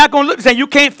 It's not going to look the same. You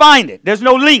can't find it. There's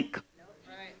no link.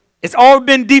 It's all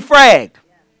been defragged.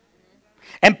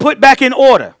 and put back in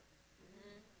order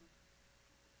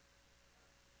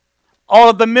all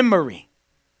of the memory,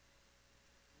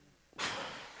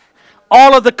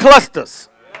 all of the clusters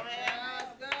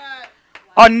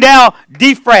are now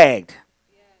defragged.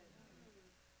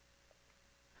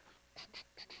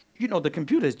 You know, the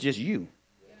computer is just you.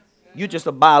 You're just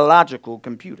a biological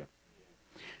computer.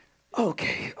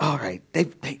 Okay, all right.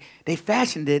 They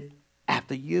fashioned it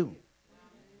after you.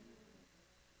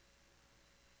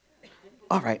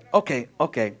 All right, okay.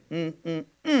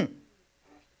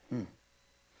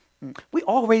 We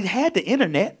already had the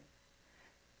internet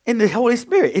and the Holy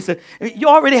Spirit. You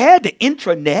already had the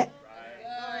intranet.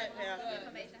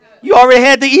 You already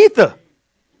had the ether.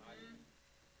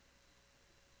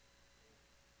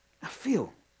 I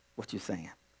feel what you're saying.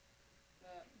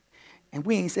 And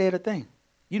we ain't said a thing.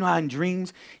 You know how in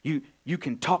dreams you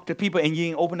can talk to people and you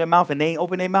ain't open their mouth and they ain't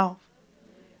open their mouth?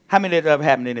 How many of that ever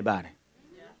happened to anybody?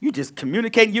 You just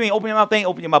communicating, you ain't open your mouth, they ain't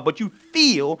open your mouth, but you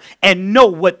feel and know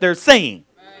what they're saying.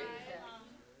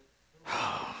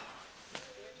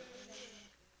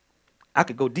 I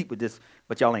could go deep with this,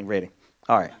 but y'all ain't ready.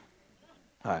 All right.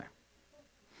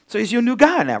 So it's your new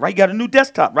guy now, right? You got a new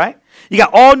desktop, right? You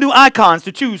got all new icons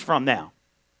to choose from now.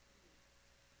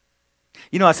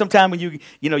 You know, sometimes when you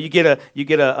get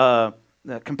a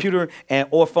computer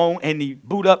or phone and you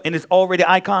boot up and it's already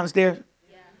icons there.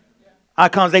 Yeah.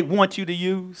 Icons they want you to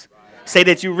use, say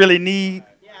that you really need.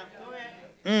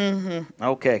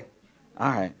 Okay.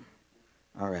 All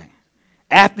right.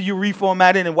 After you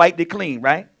reformat it and wiped it clean,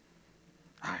 right?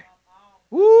 All right.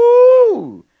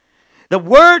 Woo! The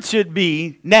word should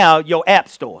be now your app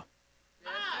store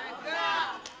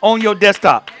on your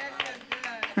desktop.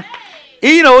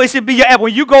 You know, it should be your app.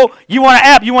 When you go, you want an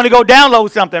app, you want to go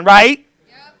download something, right?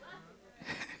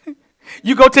 Yep.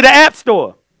 You go to the app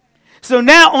store. So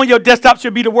now on your desktop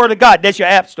should be the Word of God. That's your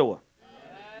app store.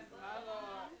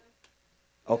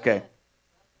 Okay.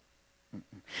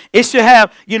 It should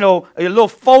have, a little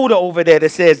folder over there that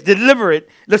says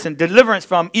deliverance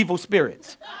from evil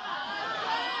spirits.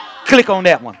 Click on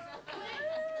that one.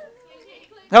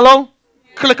 Hello?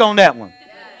 Click on that one.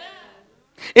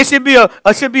 It should be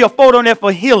a photo on there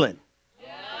for healing.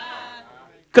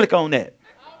 Click on that.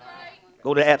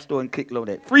 Go to the App Store and click on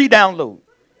that. Free download.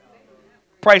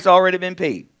 Price already been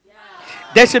paid.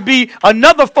 There should be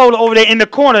another photo over there in the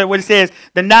corner where it says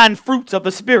the 9 fruits of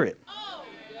the Spirit.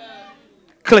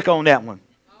 Click on that one.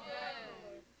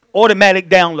 Automatic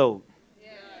download.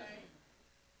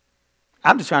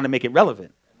 I'm just trying to make it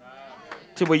relevant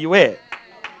to where you at.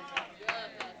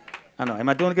 I know. Am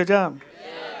I doing a good job?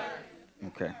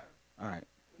 Okay. All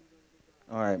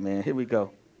right, man. Here we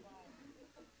go.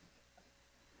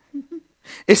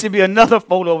 It should be another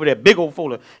folder over there. Big old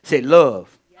folder. Say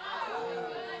love.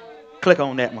 Click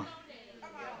on that one.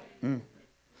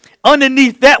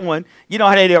 Underneath that one, you know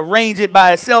how they arrange it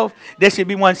by itself? There should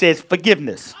be one that says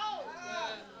forgiveness.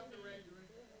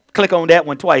 Click on that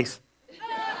one twice.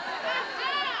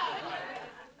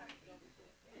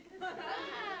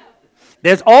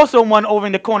 There's also one over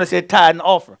in the corner that says tithe and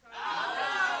offer.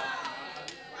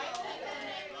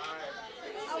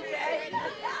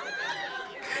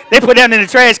 They put that in the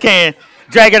trash can,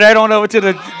 drag it right on over to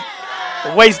the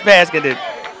waste basket. And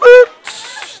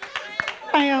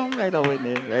bam, right over in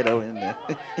there.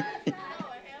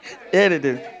 There it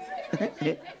is.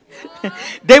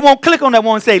 They won't click on that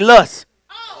one and say lust.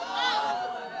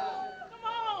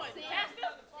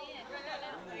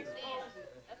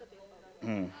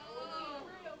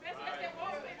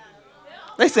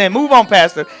 They saying, move on,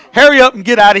 Pastor. Hurry up and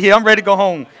get out of here. I'm ready to go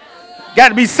home. Got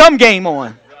to be some game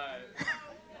on.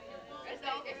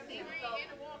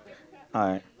 All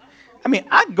right. I mean,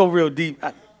 I can go real deep.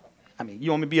 I mean,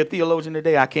 you want me to be a theologian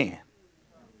today? I can.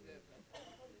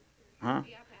 Huh?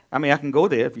 I mean, I can go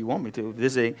there if you want me to.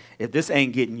 If this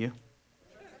ain't getting you,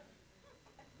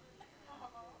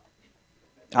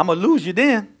 I'm going to lose you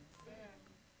then.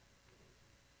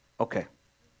 Okay.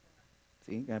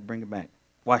 See, you got to bring it back.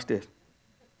 Watch this.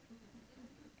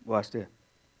 Watch this.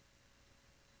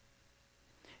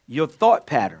 Your thought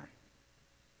pattern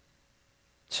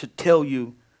should tell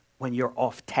you when you're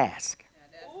off task.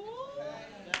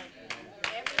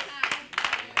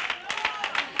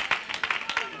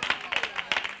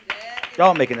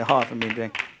 Y'all making it hard for me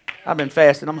today. I've been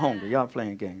fasting. I'm hungry. Y'all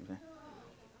playing games. Man.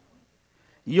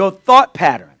 Your thought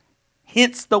pattern,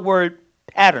 hence the word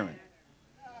pattern.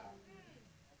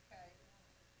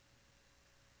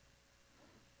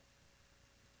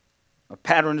 A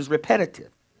pattern is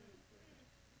repetitive.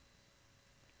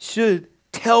 Should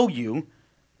tell you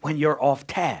when you're off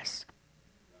task.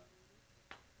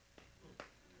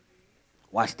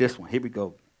 Watch this one. Here we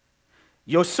go.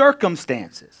 Your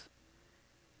circumstances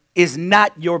is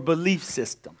not your belief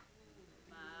system.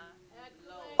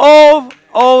 Oh,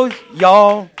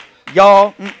 y'all.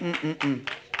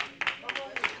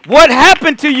 What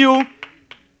happened to you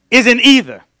isn't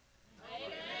either.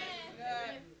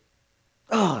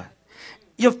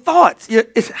 Your thoughts,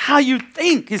 it's how you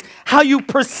think, it's how you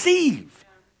perceive,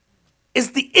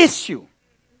 is the issue.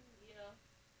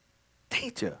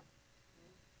 Teacher,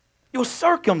 your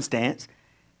circumstance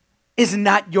is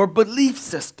not your belief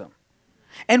system.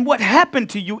 And what happened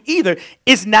to you either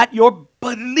is not your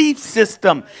belief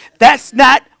system. That's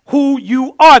not who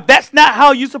you are. That's not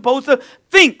how you're supposed to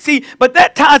think. See, but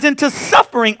that ties into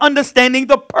suffering, understanding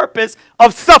the purpose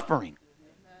of suffering.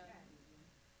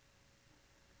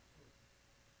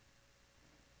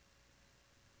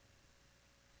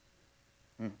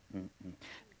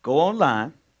 Go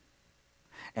online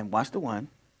and watch the one.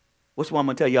 Which one I'm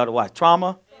going to tell y'all to watch?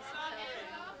 Trauma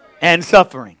and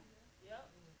suffering.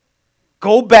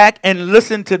 Go back and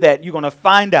listen to that. You're going to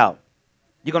find out.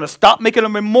 You're going to stop making a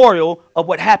memorial of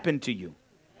what happened to you.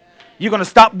 You're going to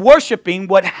stop worshiping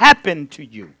what happened to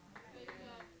you.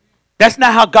 That's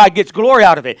not how God gets glory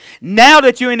out of it. Now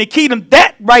that you're in the kingdom,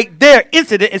 that right there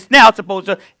incident is now supposed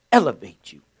to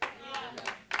elevate you.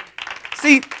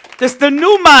 See, it's the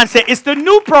new mindset. It's the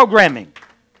new programming.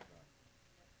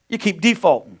 You keep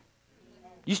defaulting.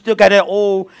 You still got that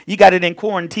old, you got it in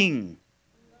quarantine.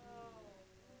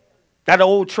 Got the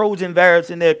old Trojan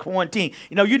virus in there, quarantine.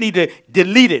 You know, you need to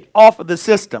delete it off of the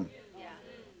system.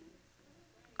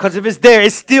 Because if it's there,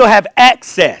 it still have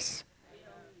access.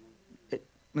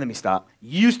 Let me stop.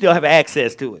 You still have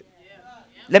access to it.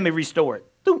 Let me restore it.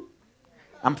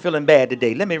 I'm feeling bad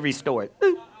today. Let me restore it.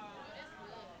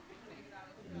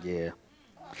 Yeah.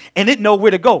 And it know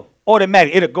where to go.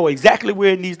 Automatic. It'll go exactly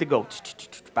where it needs to go.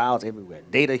 Files everywhere.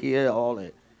 Data here, all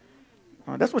that.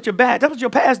 That's what your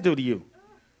past do to you.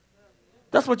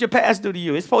 That's what your past do to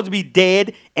you. It's supposed to be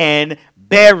dead and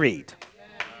buried.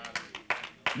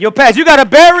 Your past, you got to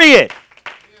bury it.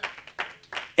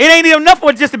 It ain't enough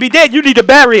for it just to be dead. You need to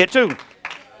bury it too.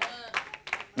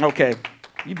 Okay.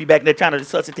 You be back there trying to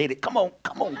resuscitate it. Come on,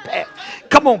 past.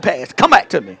 Come on, past. Come back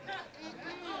to me.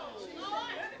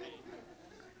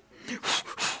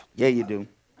 Yeah, you do.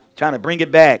 Trying to bring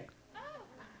it back.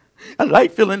 I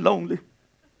like feeling lonely.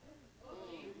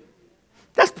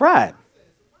 That's pride.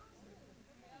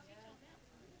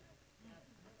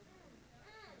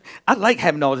 I like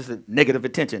having all this negative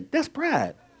attention. That's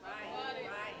pride.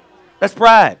 That's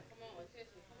pride.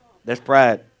 That's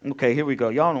pride. Okay, here we go.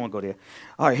 Y'all don't want to go there.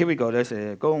 All right, here we go. Let's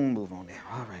go and move on there.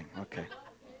 All right, okay.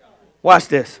 Watch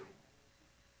this.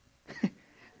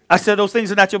 I said those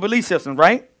things are not your belief system,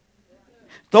 right?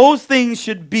 Those things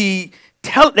should be,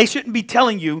 they shouldn't be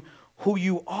telling you who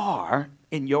you are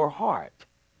in your heart.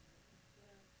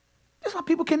 That's why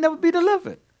people can never be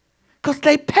delivered. Because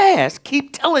they past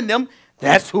keep telling them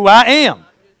that's who I am.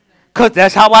 Because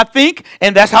that's how I think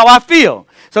and that's how I feel.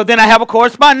 So then I have a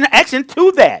corresponding action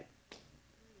to that.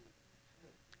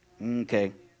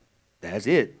 Okay, that's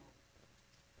it.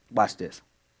 Watch this.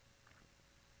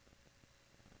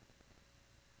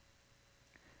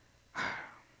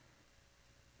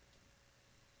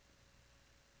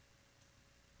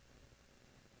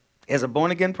 As a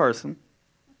born-again person,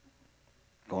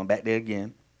 going back there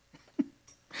again,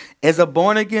 as a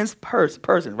born-again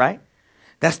person, right?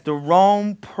 That's the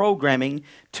wrong programming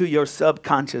to your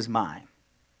subconscious mind.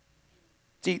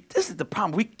 See, this is the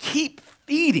problem. We keep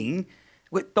feeding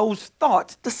with those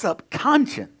thoughts the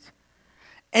subconscious.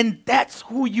 And that's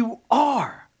who you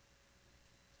are.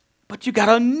 But you got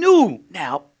a new,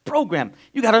 now, program.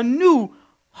 You got a new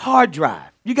hard drive.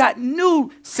 You got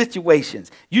new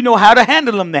situations. You know how to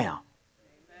handle them now.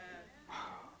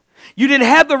 You didn't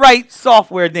have the right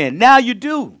software then. Now you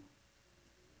do.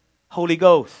 Holy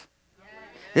Ghost.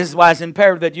 This is why it's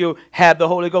imperative that you have the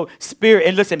Holy Ghost Spirit.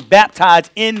 And listen,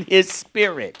 baptized in His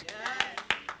Spirit.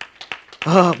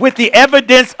 With the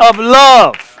evidence of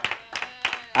love.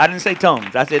 I didn't say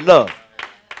tongues. I said love.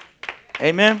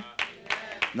 Amen.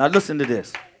 Now listen to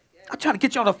this. I'm trying to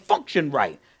get y'all to function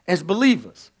right as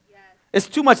believers. It's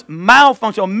too much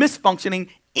malfunction or misfunctioning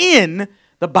in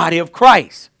the body of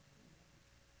Christ.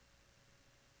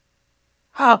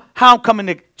 How I'm coming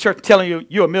to church telling you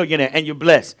you're a millionaire and you're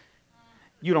blessed.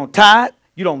 You don't tithe.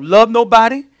 You don't love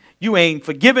nobody. You ain't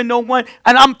forgiving no one.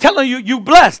 And I'm telling you, you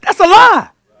blessed. That's a lie.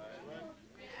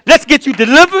 Let's get you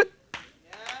delivered.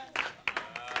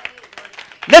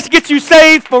 Let's get you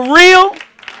saved for real.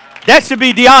 That should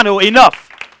be Deano enough.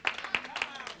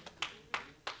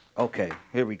 Okay,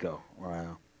 here we go.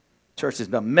 Wow. Church has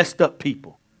done messed up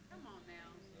people.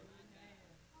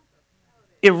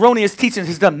 erroneous teachings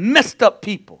has done messed up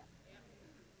people.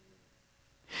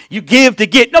 You give to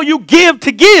get. No, you give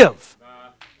to give.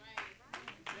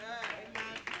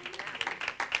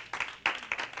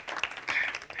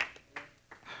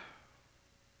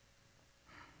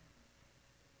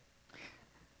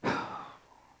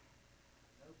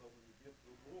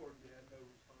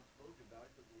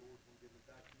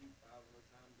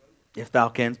 If thou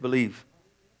canst believe.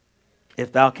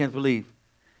 If thou canst believe.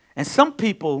 And some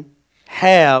people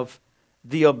have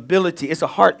the ability. It's a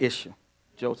heart issue,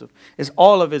 Joseph.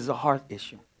 All of it is a heart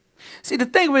issue. See, the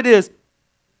thing of it is,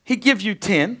 he gives you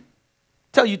 10,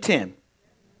 tell you 10.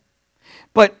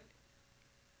 But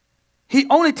he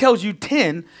only tells you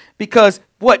 10 because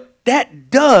what that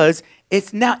does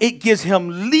is now it gives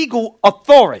him legal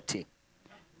authority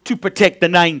to protect the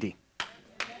 90.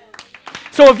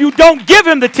 So if you don't give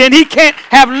him the 10, he can't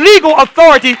have legal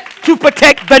authority to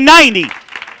protect the 90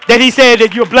 that he said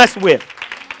that you're blessed with.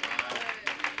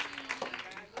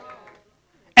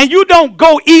 And you don't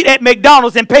go eat at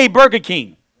McDonald's and pay Burger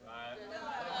King.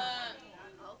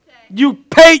 You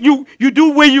pay, you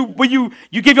do where you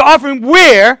give your offering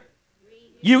where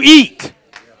you eat.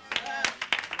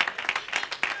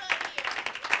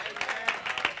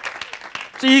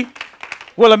 See,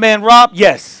 will a man rob?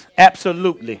 Yes,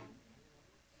 absolutely.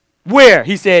 Where?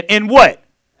 He said, in what?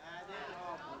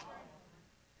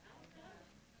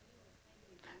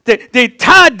 The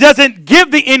tithe doesn't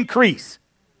give the increase.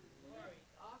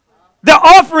 The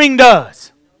offering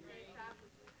does.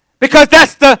 Because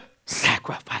that's the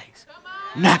sacrifice,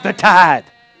 not the tithe.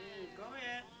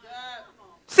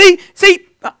 See,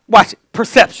 watch it.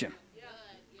 Perception.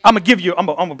 I'm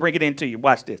gonna bring it into you.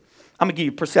 Watch this. I'm gonna give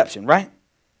you perception, right?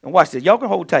 And watch this. Y'all can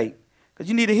hold tight because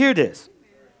you need to hear this.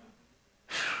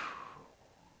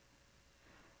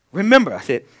 Remember, I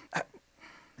said, let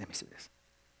me see this.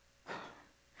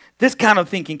 This kind of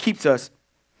thinking keeps us,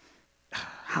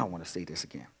 I want to say this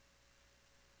again.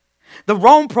 The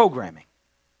wrong programming,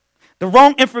 the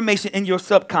wrong information in your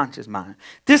subconscious mind,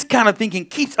 this kind of thinking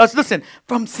keeps us, listen,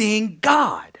 from seeing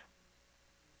God.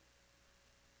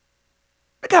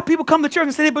 I got people come to church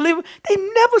and say they believe it. They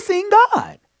never seen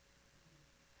God.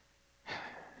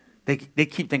 They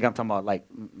keep thinking I'm talking about like,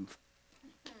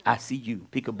 I see you,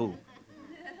 peekaboo.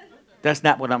 That's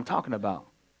not what I'm talking about.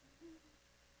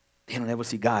 They don't ever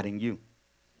see God in you.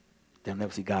 They'll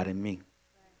never see God in me.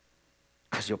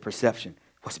 Because your perception,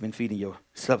 what's been feeding your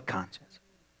subconscious.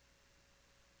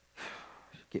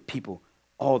 Get people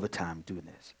all the time doing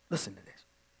this. Listen to this.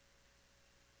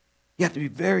 You have to be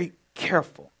very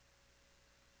careful.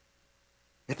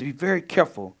 You have to be very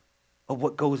careful of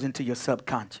what goes into your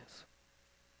subconscious.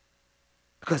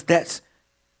 Because that's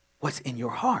what's in your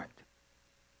heart.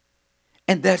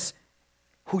 And that's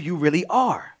who you really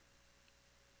are.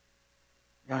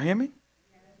 Y'all hear me?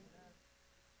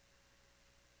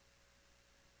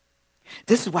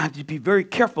 This is why you have to be very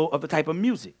careful of the type of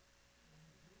music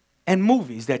and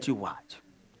movies that you watch.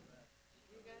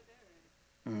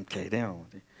 Okay, they don't.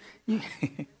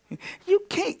 You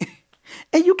can't,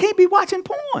 and you can't be watching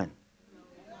porn.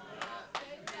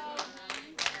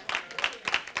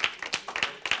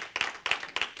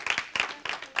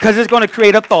 Because it's going to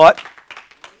create a thought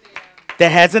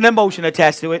that has an emotion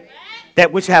attached to it,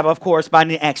 that which have a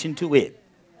corresponding action to it.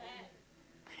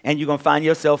 And you're going to find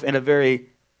yourself in a very,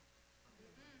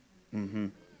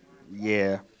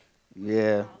 yeah,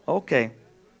 okay.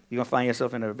 You're going to find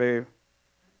yourself in a very,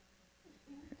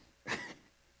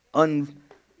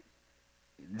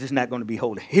 just not going to be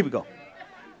holy. Here we go.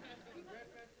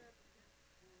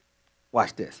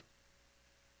 Watch this.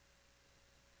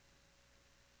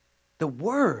 The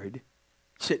word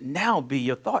should now be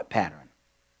your thought pattern.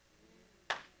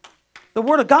 The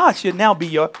word of God should now be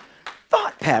your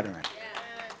thought pattern.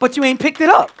 But you ain't picked it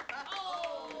up.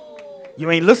 You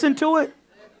ain't listened to it.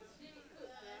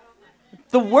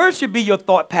 The word should be your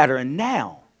thought pattern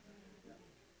now.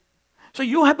 So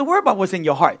you don't have to worry about what's in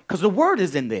your heart because the word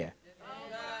is in there.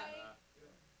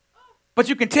 But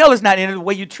you can tell it's not in the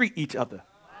way you treat each other.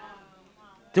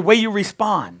 The way you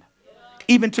respond.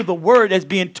 Even to the word that's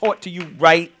being taught to you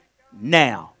right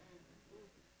now.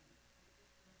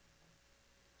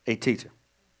 Hey, teacher.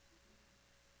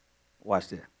 Watch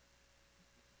this.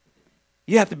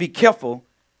 You have to be careful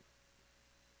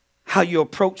how you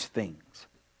approach things.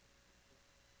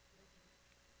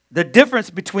 The difference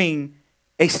between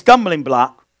a stumbling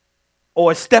block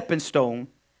or a stepping stone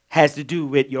has to do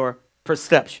with your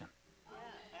perception.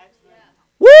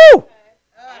 Woo!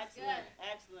 Excellent.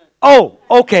 Oh,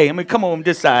 okay. I'm going to come on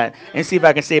this side and see if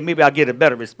I can say it. Maybe I'll get a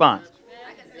better response.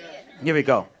 Here we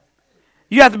go.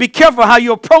 You have to be careful how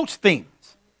you approach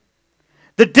things.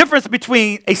 The difference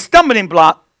between a stumbling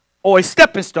block or a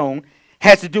stepping stone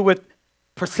has to do with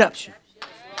perception.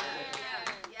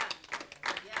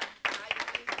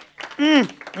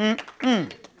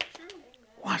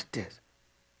 Watch this.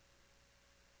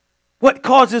 What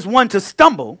causes one to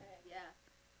stumble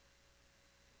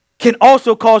can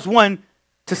also cause one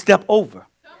to step over.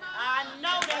 I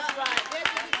know that's right.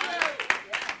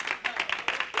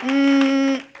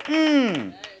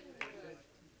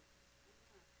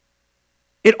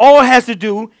 It all has to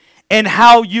do in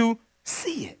how you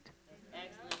see it.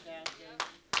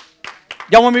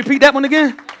 Y'all want me to repeat that one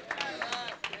again?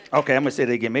 Okay, I'm going to say it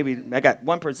again. Maybe I got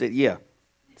one person. Yeah.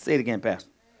 Say it again,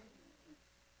 Pastor.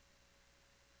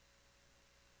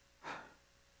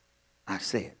 I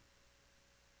say it.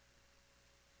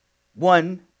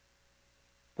 One,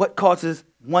 what causes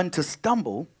one to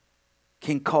stumble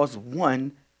can cause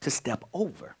one to step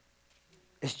over.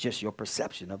 It's just your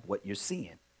perception of what you're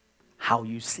seeing, how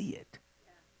you see it.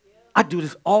 I do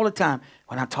this all the time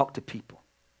when I talk to people.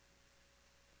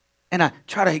 And I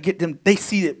try to get them, they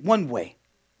see it one way.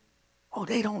 Oh,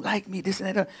 they don't like me, this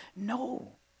and that.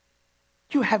 No.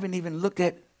 You haven't even looked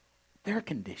at their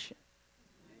condition.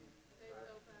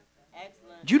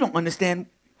 You don't understand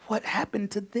what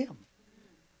happened to them.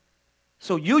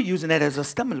 So you're using that as a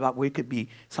stumbling block where it could be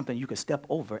something you could step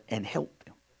over and help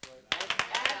them.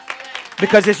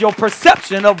 Because it's your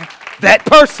perception of that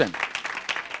person.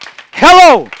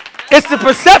 Hello. It's the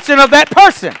perception of that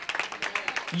person.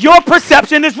 Your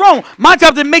perception is wrong. My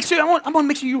job is to make sure, I want to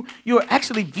make sure you're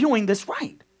actually viewing this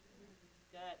right.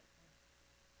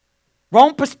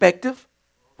 Wrong perspective,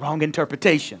 wrong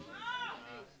interpretation.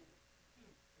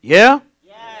 Yeah?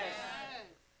 Yes.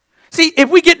 See, if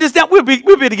we get this down, we'll be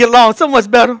able to get along so much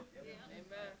better. Amen.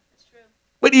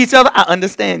 With each other, I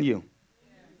understand you.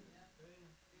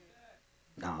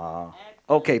 No.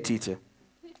 Okay, teacher.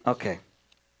 Okay.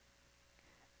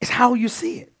 It's how you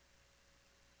see it.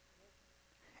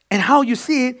 And how you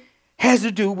see it has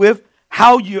to do with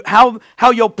how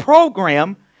you're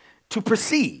programmed to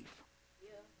perceive.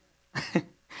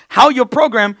 How you're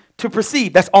programmed to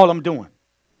perceive. That's all I'm doing.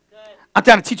 Good. I'm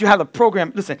trying to teach you how to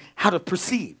program, listen, how to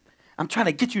perceive. I'm trying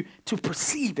to get you to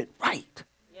perceive it right.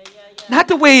 Yeah. Not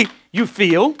the way you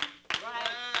feel. Right.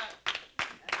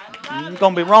 It's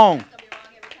going to be wrong.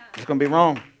 It's going to be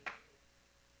wrong.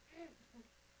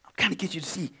 I'm trying to get you to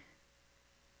see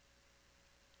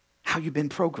how you've been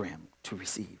programmed to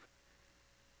receive.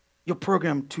 You're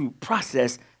programmed to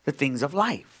process the things of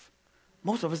life.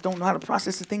 Most of us don't know how to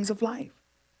process the things of life.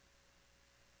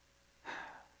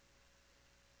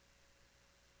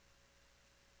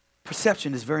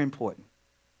 Perception is very important.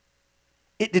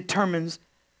 It determines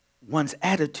one's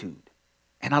attitude.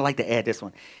 And I like to add this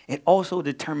one. It also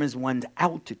determines one's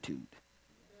altitude.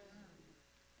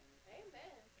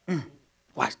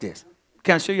 Watch this.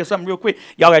 Can I show you something real quick?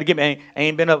 Y'all got to give me, I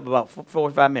ain't been up about 4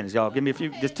 or 5 minutes. Y'all give me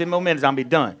just 10 more minutes, I'll be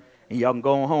done. And y'all can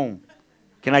go home.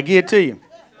 Can I give it to you?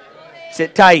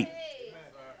 Sit tight.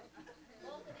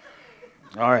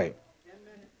 All right.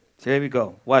 So here we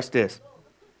go. Watch this.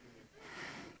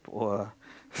 Boy.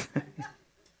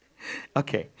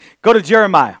 Okay. Go to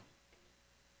Jeremiah.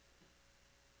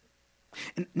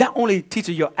 And not only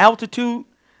teaches your altitude,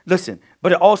 listen,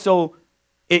 but it also,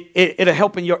 it'll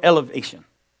help in your elevation.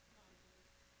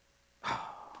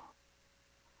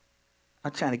 I'm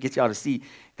trying to get y'all to see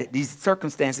that these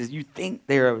circumstances, you think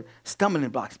they're stumbling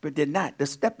blocks, but they're not. They're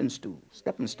stepping stones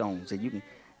that you can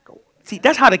go. See,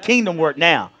 that's how the kingdom works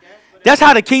now. That's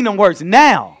how the kingdom works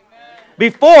now.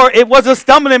 Before, it was a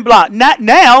stumbling block. Not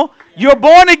now. You're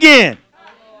born again.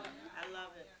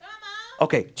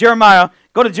 Okay, Jeremiah.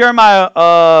 Go to Jeremiah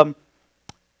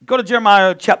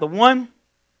chapter 1,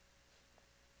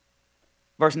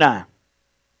 verse 9.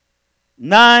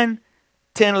 9,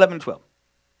 10, 11, 12.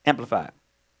 Amplified.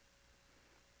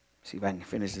 See if I can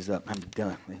finish this up. I'm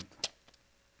done.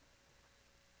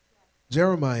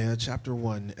 Jeremiah chapter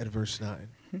 1 at verse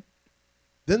 9.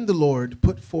 Then the Lord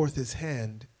put forth his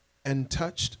hand and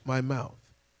touched my mouth.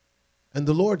 And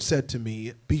the Lord said to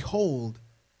me, behold,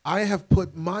 I have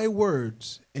put my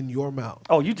words in your mouth.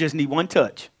 Oh, you just need one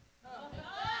touch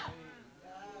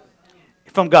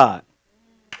from God.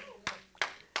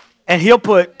 And he'll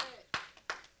put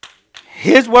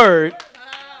his word,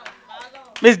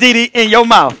 Miss Dee Dee, in your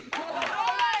mouth.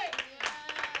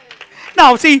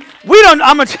 Now, see, I'm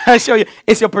going to try to show you.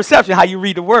 It's your perception, how you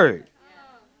read the word.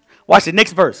 Watch the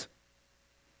next verse.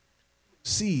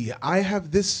 See, I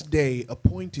have this day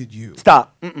appointed you.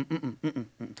 Stop.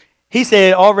 He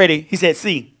said already, he said,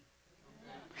 see.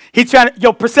 He's trying to,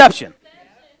 your perception.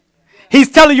 He's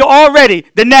telling you already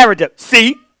the narrative.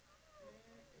 See.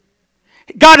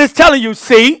 God is telling you,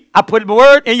 see, I put the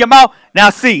word in your mouth. Now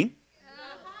see.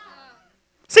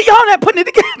 See, y'all not putting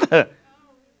it together.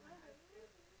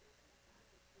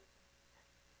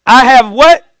 I have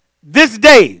what? This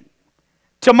day.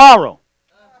 Tomorrow.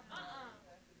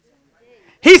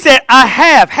 He said, I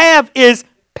have. Have is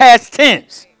past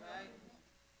tense.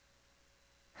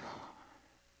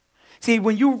 See,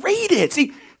 when you read it,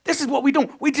 see, this is what we do.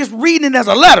 We just reading it as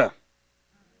a letter.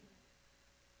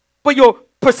 But your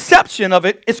perception of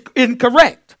it is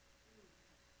incorrect.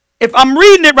 If I'm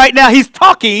reading it right now, he's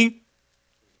talking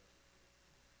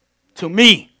to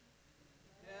me.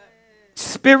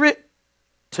 Spirit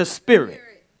to spirit.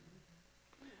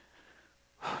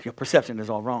 Your perception is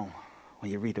all wrong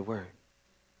when you read the word.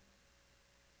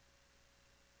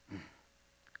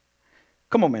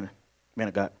 Come on, man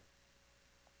of God.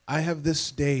 I have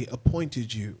this day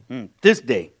appointed you This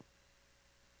day.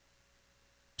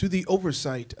 to the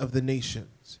oversight of the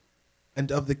nations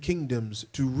and of the kingdoms,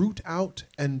 to root out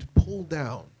and pull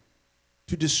down,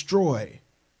 to destroy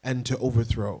and to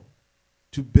overthrow,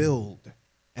 to build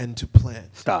and to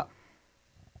plant. Stop.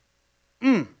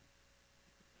 He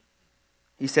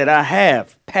said, I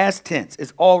have. Past tense.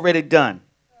 It's already done.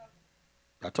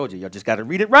 I told you, y'all just got to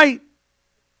read it right.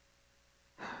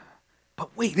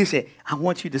 But wait, listen, I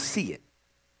want you to see it.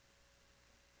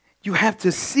 You have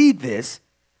to see this.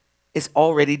 It's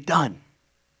already done.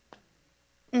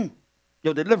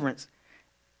 Your deliverance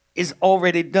is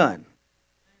already done.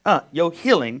 Your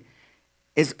healing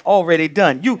is already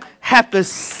done. You have to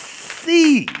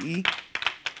see.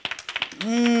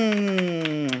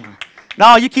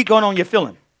 No, you keep going on your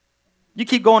feeling. You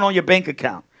keep going on your bank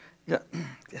account.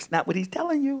 That's not what he's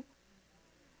telling you.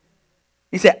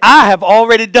 He said, I have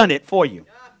already done it for you.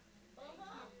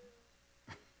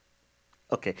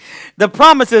 Okay. The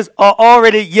promises are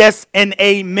already yes and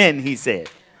amen, he said.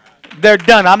 They're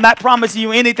done. I'm not promising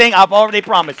you anything. I've already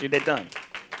promised you they're done.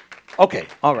 Okay.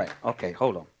 All right. Okay.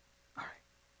 Hold on. All right.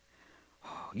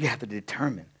 Oh, you have to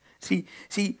determine. See,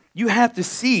 you have to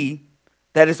see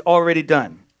that it's already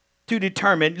done. To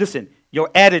determine, listen, your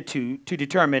attitude, to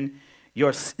determine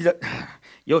your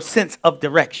sense of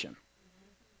direction.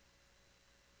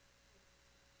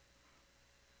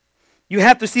 You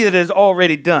have to see that it is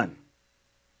already done.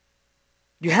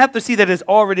 You have to see that it's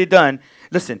already done.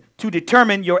 Listen, to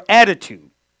determine your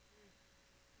attitude.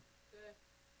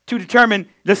 To determine,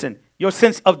 listen, your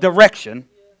sense of direction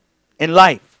in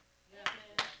life.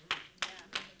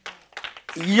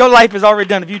 Your life is already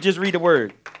done if you just read the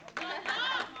word.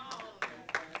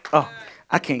 Oh,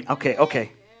 I can't. Okay. All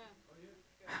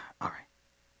right.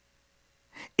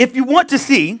 If you want to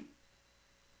see,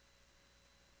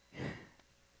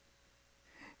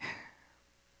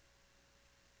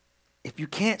 if you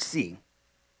can't see,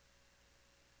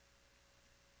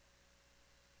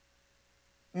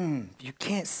 you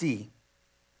can't see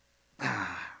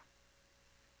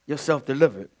yourself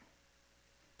delivered,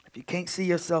 if you can't see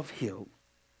yourself healed,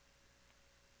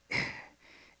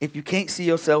 if you can't see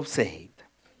yourself saved,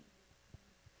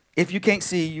 if you can't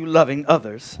see you loving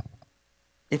others,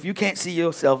 if you can't see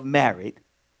yourself married,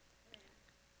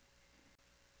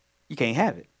 you can't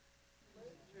have it.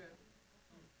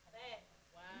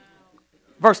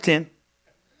 Verse 10.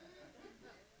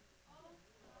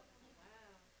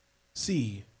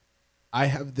 See, I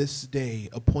have this day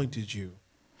appointed you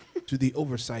to the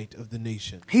oversight of the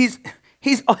nation. He's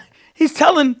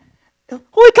telling, who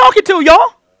he talking to,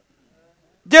 y'all?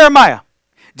 Jeremiah.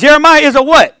 Jeremiah is a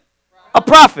what? A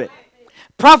prophet.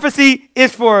 Prophecy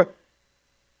is for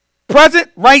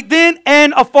present, right then,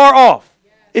 and afar off.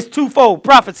 It's twofold.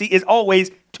 Prophecy is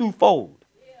always twofold.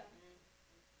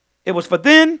 It was for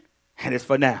then, and it's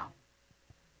for now.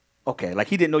 Okay, like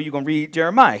he didn't know you were going to read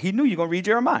Jeremiah. He knew you were going to read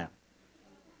Jeremiah.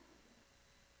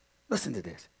 Listen to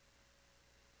this.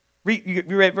 You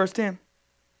read verse 10?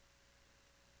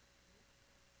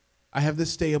 I have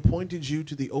this day appointed you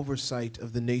to the oversight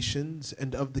of the nations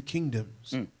and of the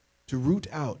kingdoms, to root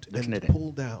out and to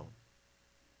pull down,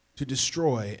 to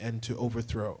destroy and to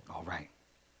overthrow. All right.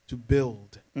 To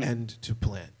build and to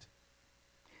plant.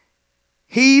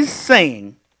 He's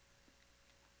saying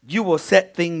you will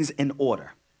set things in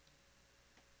order.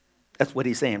 That's what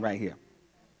he's saying right here.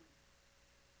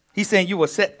 He's saying you will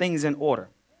set things in order.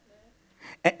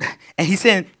 And he's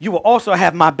saying you will also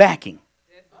have my backing.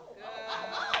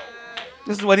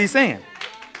 This is what he's saying.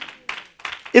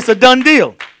 It's a done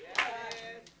deal.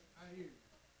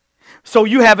 So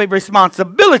you have a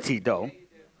responsibility, though,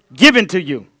 given to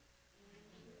you.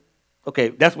 Okay,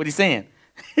 that's what he's saying.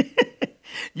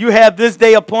 You have this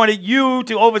day appointed you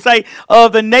to oversight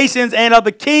of the nations and of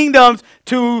the kingdoms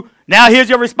to, now here's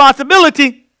your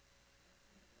responsibility.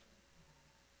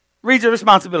 Read your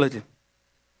responsibility.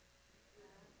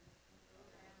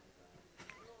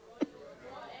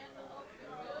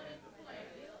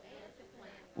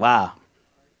 Wow.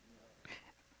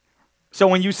 So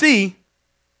when you see,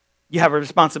 you have a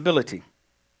responsibility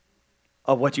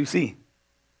of what you see.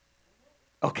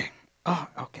 Okay. Oh,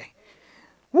 okay.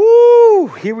 Woo!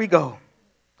 Here we go.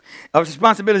 A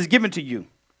responsibility is given to you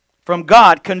from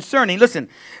God concerning, listen,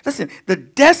 the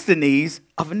destinies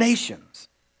of nations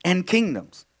and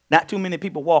kingdoms. Not too many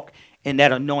people walk in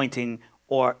that anointing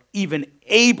or even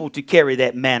able to carry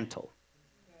that mantle.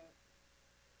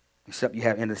 Except you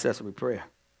have intercessory prayer.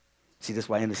 See, that's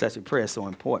why intercessory prayer is so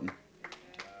important.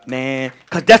 Man,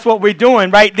 because that's what we're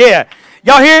doing right there.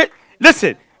 Y'all hear it?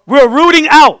 Listen, we're rooting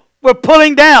out, we're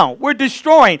pulling down, we're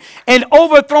destroying and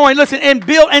overthrowing, listen, and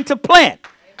build and to plant.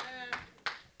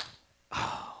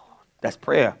 Oh, that's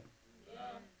prayer.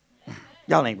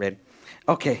 Y'all ain't ready.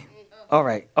 Okay. All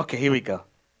right. Okay, here we go.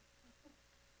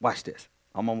 Watch this.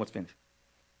 I'm almost finished.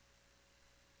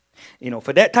 You know,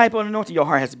 for that type of anointing, your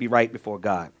heart has to be right before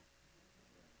God.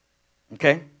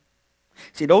 Okay?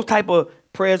 See, those type of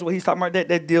prayers, what he's talking about,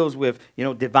 that deals with, you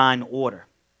know, divine order.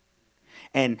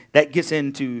 And that gets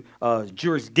into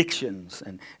jurisdictions,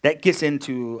 and that gets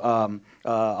into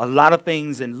a lot of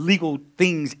things and legal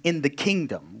things in the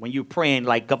kingdom when you're praying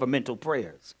like governmental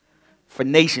prayers for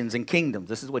nations and kingdoms.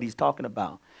 This is what he's talking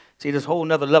about. See, there's a whole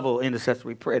nother level of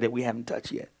intercessory prayer that we haven't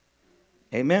touched yet.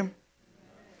 Amen?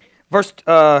 Verse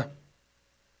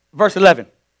 11.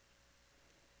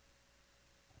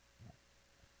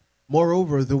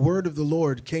 Moreover, the word of the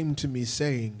Lord came to me,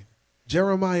 saying,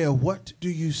 Jeremiah, what do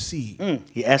you see?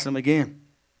 He asked him again.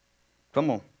 Come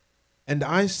on. And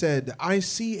I said, I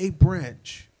see a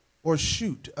branch or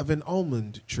shoot of an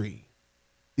almond tree,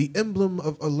 the emblem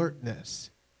of alertness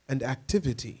and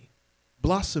activity,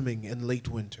 blossoming in late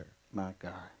winter. My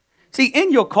God. See,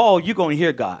 in your call, you're going to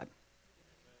hear God.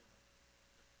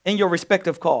 In your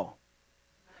respective call.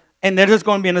 And there's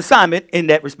going to be an assignment in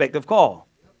that respective call.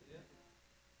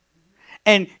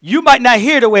 And you might not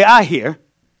hear the way I hear,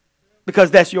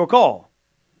 because that's your call.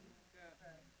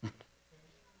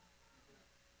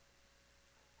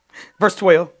 Verse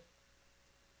 12.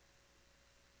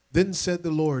 Then said the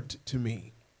Lord to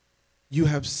me, You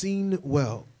have seen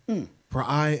well, for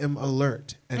I am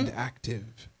alert and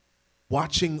active,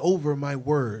 watching over my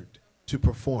word to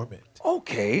perform it.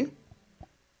 Okay.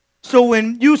 So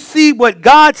when you see what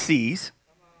God sees,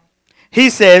 he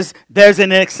says there's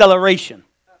an acceleration.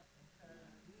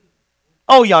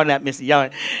 Oh, y'all not missing. Y'all.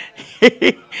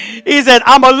 He said,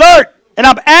 I'm alert and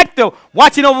I'm active,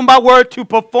 watching over my word to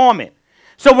perform it.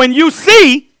 So when you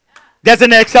see, there's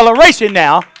an acceleration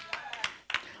now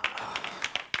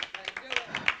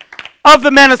of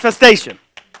the manifestation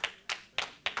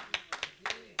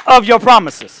of your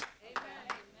promises.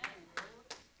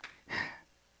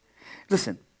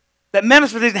 Listen, that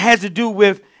manifestation has to do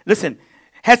with,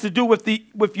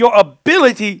 with your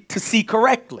ability to see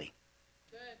correctly.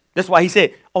 That's why he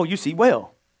said, oh, you see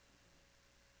well.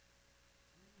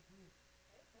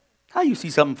 How you see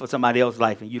something for somebody else's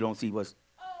life and you don't see what's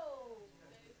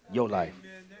your life?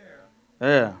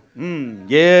 Yeah.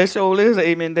 Yeah, sure is an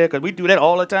amen there, because we do that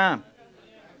all the time.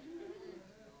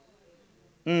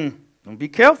 Don't be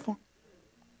careful.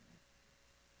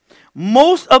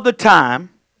 Most of the time,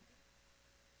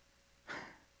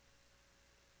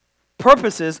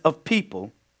 purposes of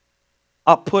people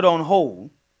are put on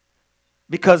hold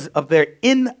because of their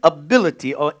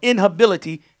inability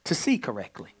to see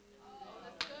correctly.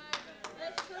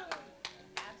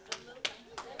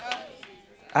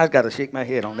 I got to shake my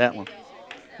head on that one.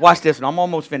 Watch this one. I'm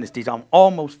almost finished, teacher. I'm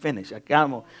almost finished. I'm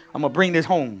going to bring this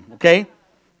home, okay? I'm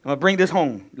going to bring this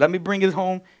home. Let me bring this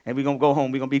home, and we're going to go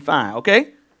home. We're going to be fine,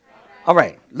 okay? All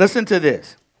right. Listen to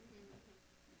this.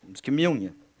 It's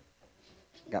communion.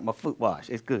 Got my foot washed.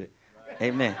 It's good.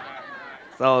 Amen.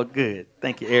 It's all good.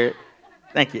 Thank you, Eric.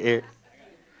 Thank you, Eric.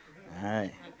 All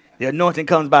right. The anointing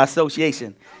comes by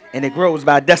association, and it grows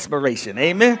by desperation.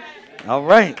 Amen. All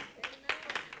right.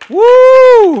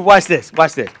 Woo! Watch this.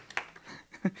 Watch this.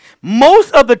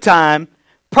 Most of the time,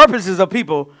 purposes of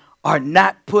people are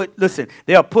not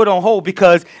they are put on hold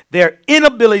because their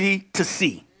inability to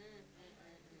see.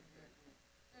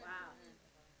 Wow.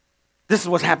 This is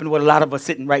what's happening with a lot of us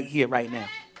sitting right here, right now.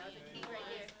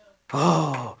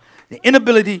 Oh, the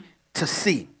inability to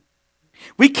see.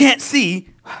 We can't see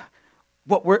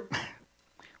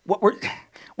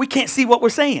we can't see what we're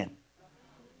saying.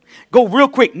 Go real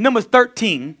quick. Numbers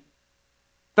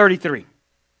 13:33.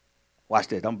 Watch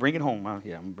this. I'm bringing it home out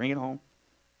here. I'm bringing it home.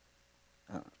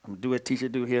 I'm going to do what teacher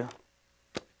do here.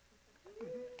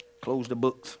 Close the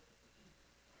books.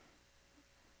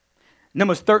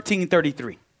 Numbers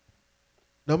 13:33.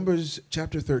 Numbers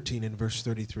chapter 13 and verse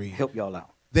 33. Help y'all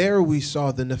out. There we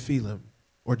saw the Nephilim,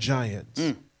 or giants,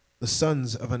 the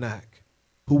sons of Anak,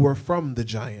 who were from the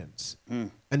giants.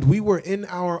 And we were in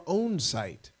our own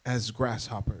sight as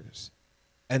grasshoppers,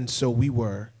 and so we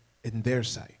were in their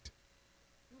sight.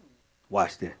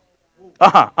 Watch this.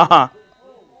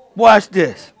 Watch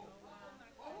this.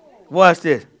 Watch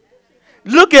this.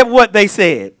 Look at what they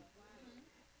said.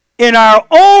 In our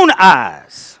own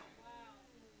eyes,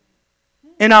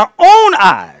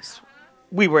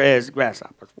 we were as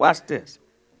grasshoppers. Watch this.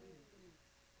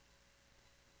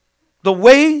 The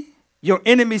way your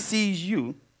enemy sees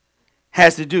you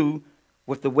has to do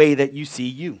with the way that you see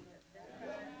you.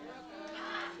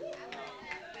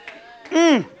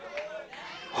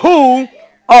 Who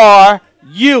are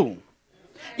you?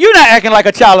 You're not acting like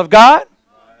a child of God.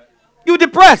 You're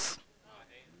depressed.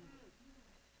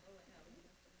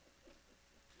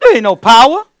 There ain't no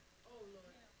power.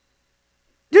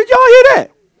 Did y'all hear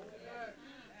that?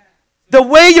 The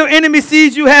way your enemy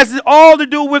sees you has all to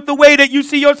do with the way that you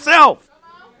see yourself.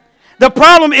 The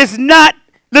problem is not,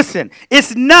 listen,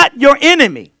 it's not your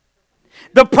enemy.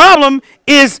 The problem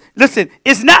is, listen,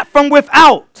 it's not from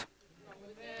without.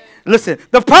 Listen,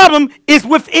 the problem is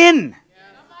within.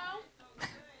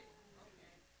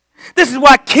 This is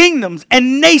why kingdoms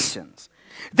and nations,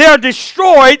 they're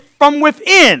destroyed from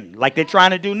within, like they're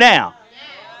trying to do now.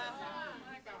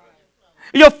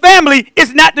 Your family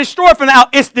is not destroyed from the out,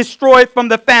 it's destroyed from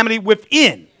the family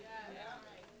within.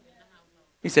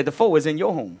 He said the foe is in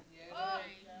your home.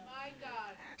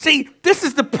 See, this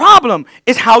is the problem,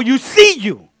 is how you see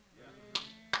you.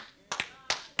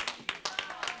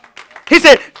 He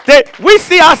said that we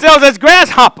see ourselves as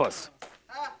grasshoppers,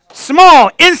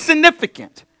 small,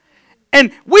 insignificant.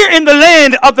 And we're in the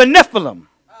land of the Nephilim,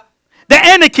 the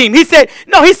Anakim. He said,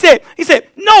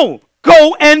 no,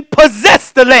 go and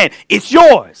possess the land. It's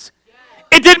yours.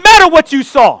 It didn't matter what you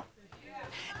saw.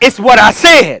 It's what I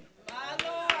said.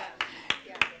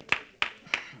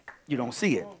 You don't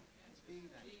see it.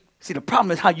 See, the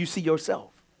problem is how you see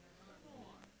yourself.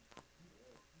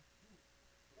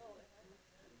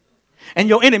 And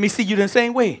your enemy see you the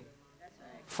same way.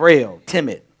 Frail,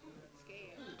 timid,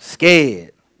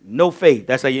 scared, no faith.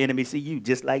 That's how your enemy see you,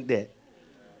 just like that.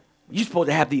 You're supposed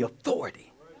to have the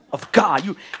authority of God.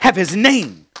 You have his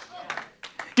name.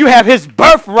 You have his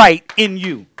birthright in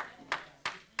you.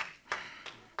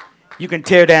 You can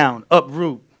tear down,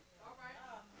 uproot.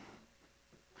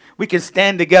 We can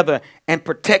stand together and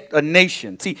protect a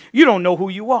nation. See, you don't know who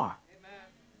you are.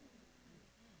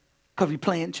 Because we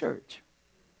play in church.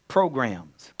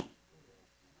 Programs.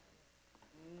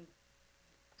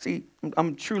 See,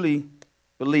 I'm truly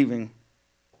believing,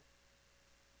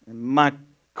 and my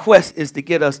quest is to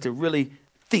get us to really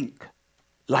think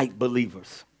like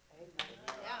believers.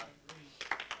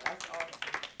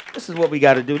 This is what we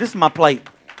got to do. This is my plight.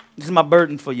 This is my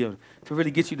burden for you, to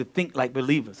really get you to think like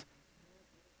believers.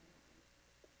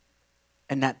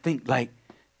 And not think like,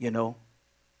 you're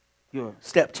a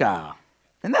stepchild.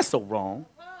 And that's so wrong.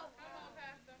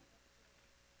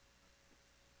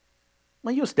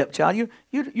 When you're a stepchild, you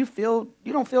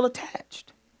don't feel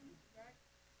attached.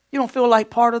 You don't feel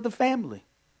like part of the family.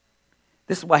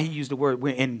 This is why he used the word,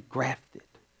 we're engrafted.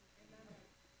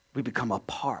 We become a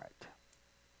part.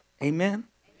 Amen?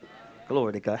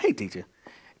 Glory to God. Hey, teacher,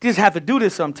 you just have to do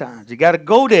this sometimes. You got to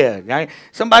go there. Right?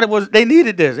 They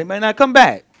needed this. They may not come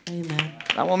back. Amen.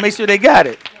 I want to make sure they got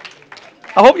it.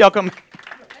 I hope y'all come.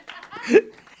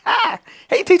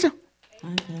 Hey, teacher.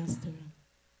 Hi, Pastor.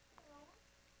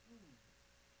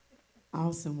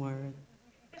 Awesome word.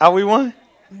 Are we one?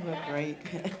 You look great.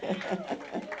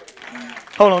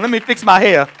 Hold on, let me fix my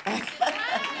hair.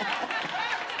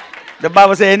 The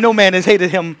Bible said, no man has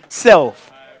hated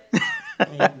himself.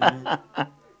 Amen.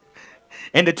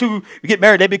 And the two get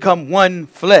married, they become one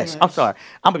flesh. I'm sorry.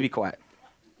 I'm going to be quiet.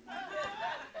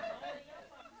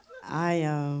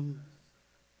 I'm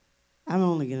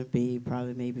only going to be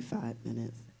probably maybe 5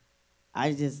 minutes.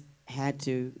 I just had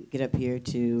to get up here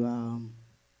to,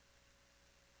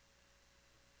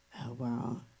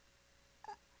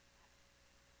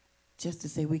 just to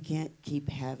say we can't keep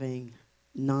having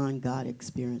non-God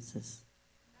experiences.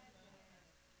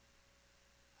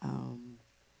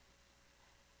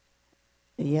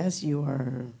 Yes, you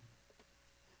are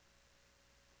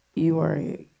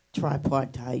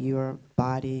tripartite. You are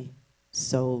body,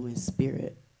 soul, and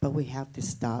spirit. But we have to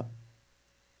stop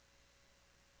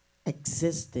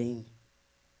existing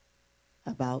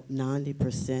about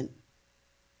 90%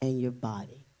 in your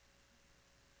body.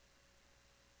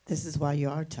 This is why you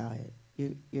are tired.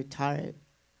 You're tired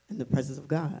in the presence of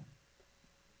God.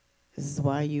 This is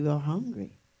why you are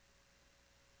hungry.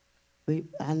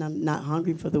 And I'm not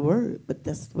hungry for the word, but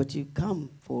that's what you come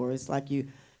for. It's like you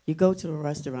go to a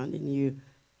restaurant and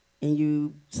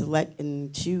you select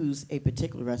and choose a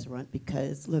particular restaurant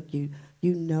because look, you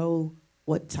know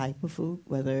what type of food,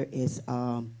 whether it's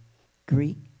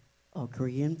Greek or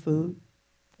Korean food,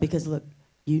 because look,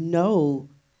 you know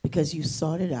because you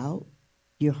sought it out,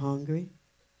 you're hungry,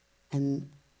 and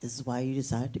this is why you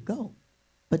decided to go.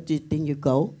 But then you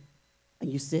go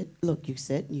and you sit. Look, you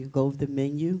sit and you go over the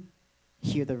menu,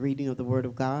 hear the reading of the Word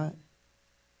of God.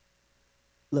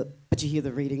 Look, but you hear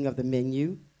the reading of the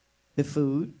menu, the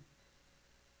food,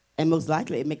 and most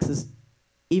likely it makes us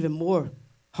even more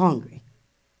hungry.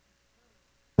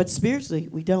 But spiritually,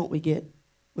 we don't. We're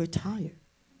tired.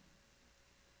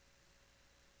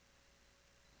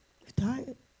 We're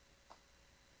tired.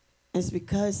 And it's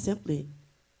because simply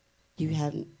you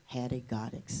haven't had a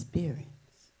God experience.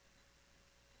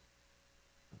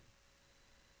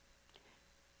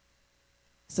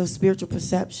 So spiritual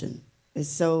perception is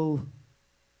so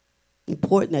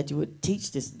important that you would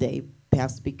teach this today,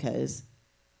 Pastor, because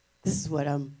this is what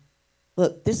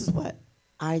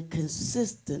I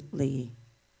consistently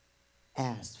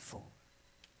ask for.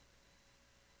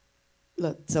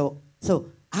 Look, so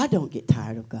I don't get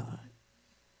tired of God.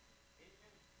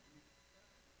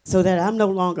 So that I'm no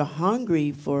longer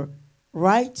hungry for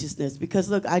righteousness. Because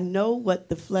look, I know what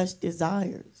the flesh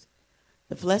desires.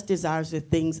 The flesh desires the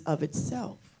things of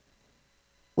itself,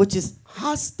 which is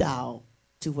hostile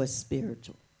to what's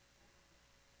spiritual.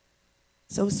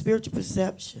 So spiritual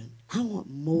perception, I want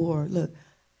more. Look,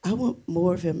 I want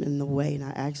more of him in the way. And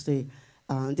I actually,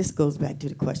 this goes back to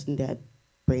the question that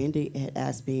Brandy had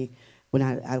asked me when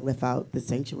I left out the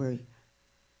sanctuary.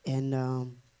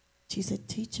 And she said,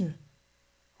 teacher,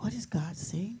 what is God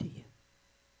saying to you?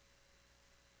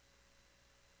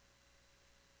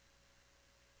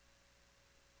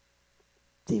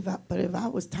 See, if I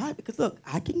was tired, because look,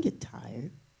 I can get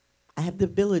tired. I have the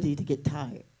ability to get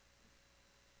tired.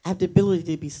 I have the ability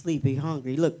to be sleepy,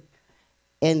 hungry. Look,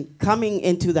 and coming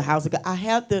into the house of God, I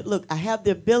have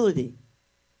the ability.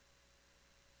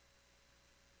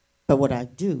 But what I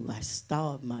do, I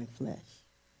starve my flesh.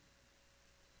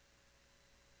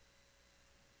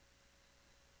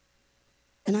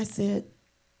 And I said,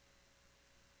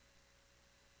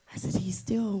 he's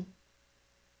still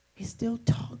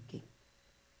talking.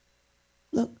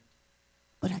 Look,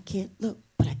 but I can't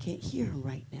hear him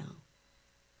right now.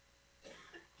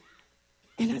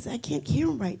 And I said, I can't hear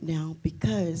him right now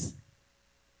because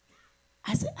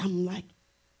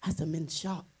I'm in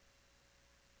shock.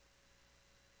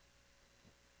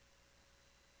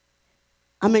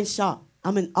 I'm in shock.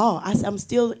 I'm in awe. I said, I'm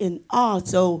still in awe.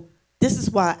 So this is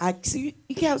why I see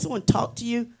you can have someone talk to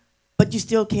you, but you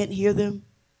still can't hear them.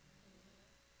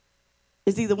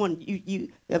 It's either one,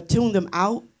 you have tuned them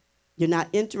out, you're not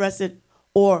interested,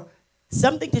 or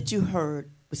something that you heard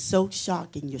was so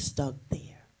shocking you're stuck there.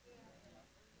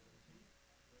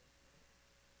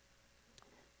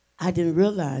 I didn't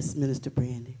realize, Minister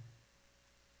Brandy,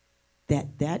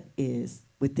 that is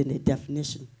within the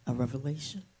definition of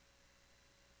revelation.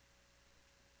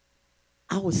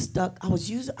 I was stuck. I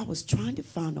was trying to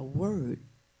find a word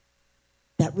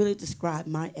that really described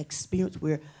my experience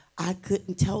where I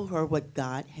couldn't tell her what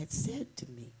God had said to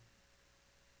me.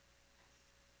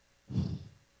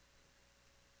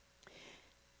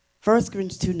 1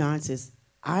 Corinthians 2:9 says,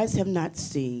 eyes have not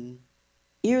seen,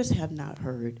 ears have not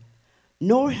heard,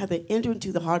 nor have they entered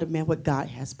into the heart of man what God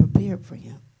has prepared for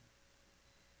him.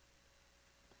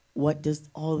 What does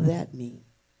all that mean?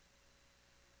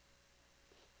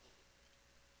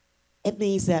 It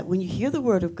means that when you hear the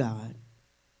word of God,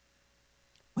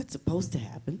 what's supposed to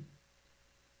happen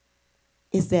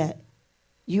is that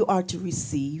you are to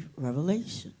receive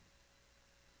revelation.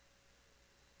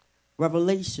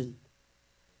 Revelation.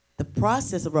 The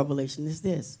process of revelation is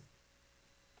this.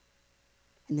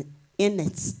 In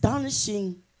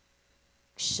astonishing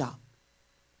shock.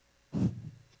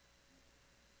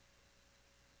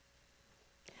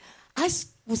 I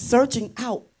was searching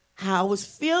out how I was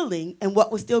feeling and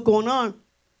what was still going on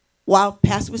while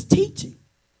Pastor was teaching.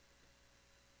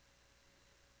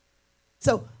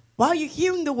 So while you're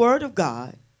hearing the word of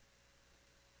God,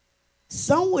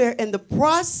 somewhere in the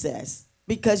process,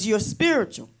 because you're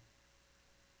spiritual,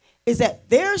 is that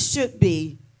there should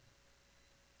be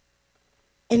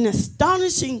an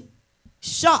astonishing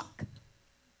shock.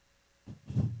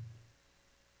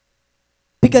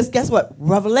 Because guess what?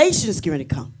 Revelation is going to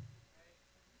come.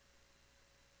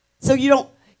 So you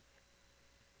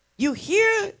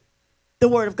hear the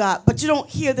word of God, but you don't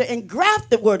hear the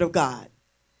engrafted word of God.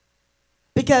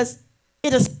 Because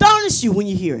It astonishes you when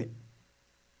you hear it.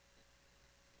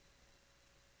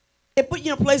 It put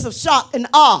you in a place of shock and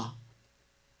awe.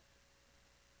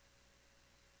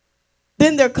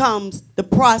 Then there comes the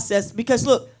process, because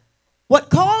look, what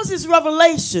causes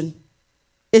revelation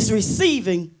is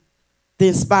receiving the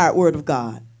inspired word of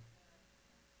God.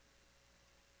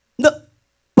 Look,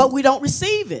 but we don't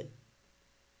receive it.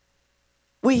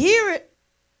 We hear it,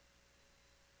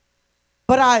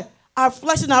 but our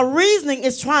flesh and our reasoning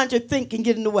is trying to think and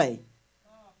get in the way.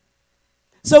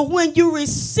 So when you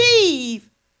receive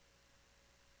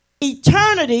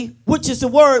eternity, which is the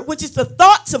word, which is the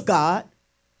thoughts of God,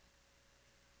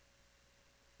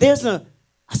 there's an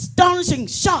astonishing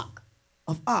shock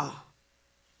of awe.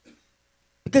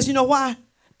 Because you know why?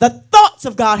 The thoughts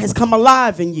of God has come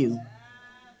alive in you.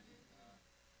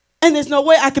 And there's no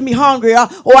way I can be hungry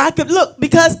or I could look,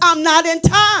 because I'm not in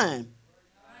time.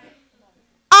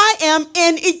 I am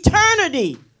in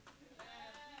eternity.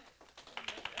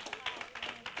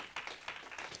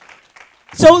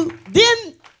 So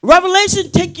then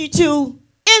revelation take you to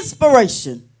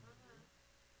inspiration.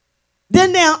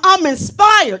 Then now I'm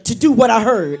inspired to do what I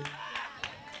heard.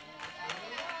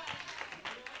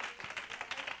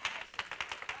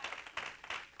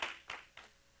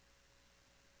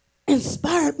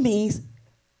 Inspired means,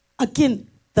 again,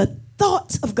 the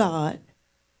thoughts of God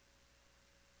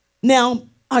now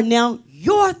are now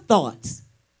your thoughts.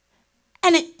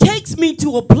 And it takes me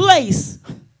to a place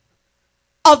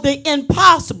of the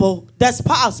impossible that's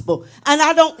possible. And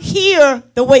I don't hear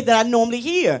the way that I normally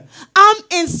hear. I'm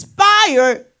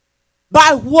inspired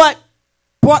by what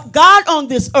brought God on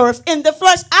this earth in the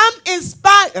flesh. I'm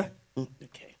inspired.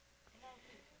 Okay.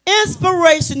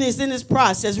 Inspiration is in this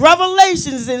process.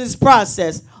 Revelation is in this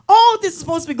process. All this is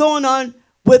supposed to be going on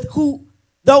with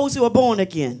those who are born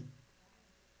again.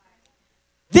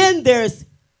 Then there's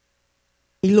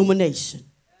illumination.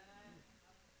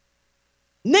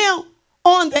 Now,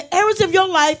 on the areas of your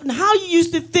life and how you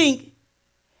used to think,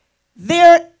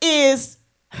 there is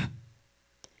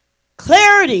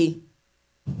clarity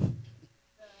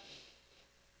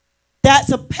that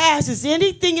surpasses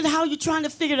anything in how you're trying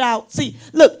to figure it out. See,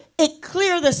 look, it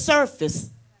clears the surface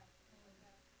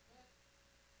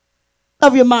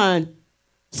of your mind.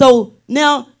 So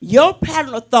now your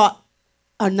pattern of thought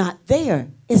are not there.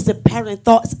 It's the pattern of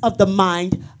thoughts of the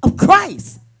mind of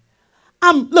Christ.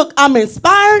 I'm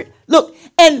inspired. Look,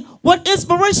 and what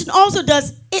inspiration also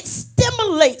does, it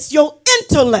stimulates your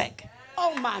intellect.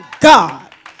 Oh my God.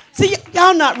 See,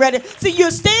 y'all not ready. See,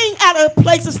 you're staying at a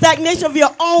place of stagnation of your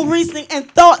own reasoning and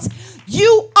thoughts.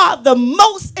 You are the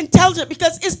most intelligent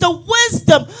because it's the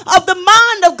wisdom of the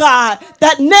mind of God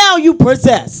that now you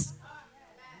possess.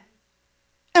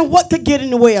 And what could get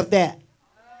in the way of that?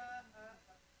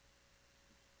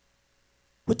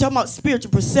 We're talking about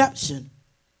spiritual perception.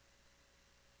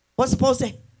 What's supposed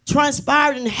to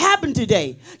transpire and happen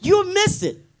today, you'll miss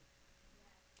it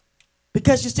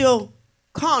because you're still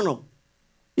carnal.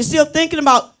 You're still thinking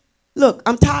about, look,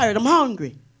 I'm tired, I'm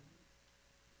hungry.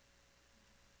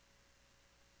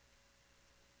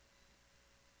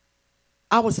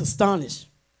 I was astonished.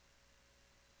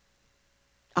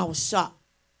 I was shocked.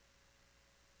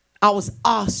 I was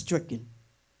awe-stricken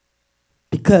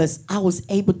because I was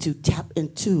able to tap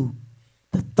into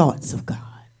the thoughts of God.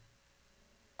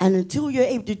 And until you're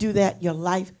able to do that, your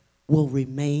life will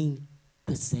remain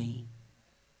the same.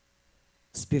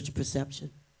 Spiritual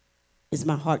perception. It's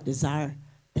my heart desire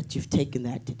that you've taken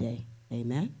that today.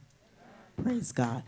 Amen? Praise God.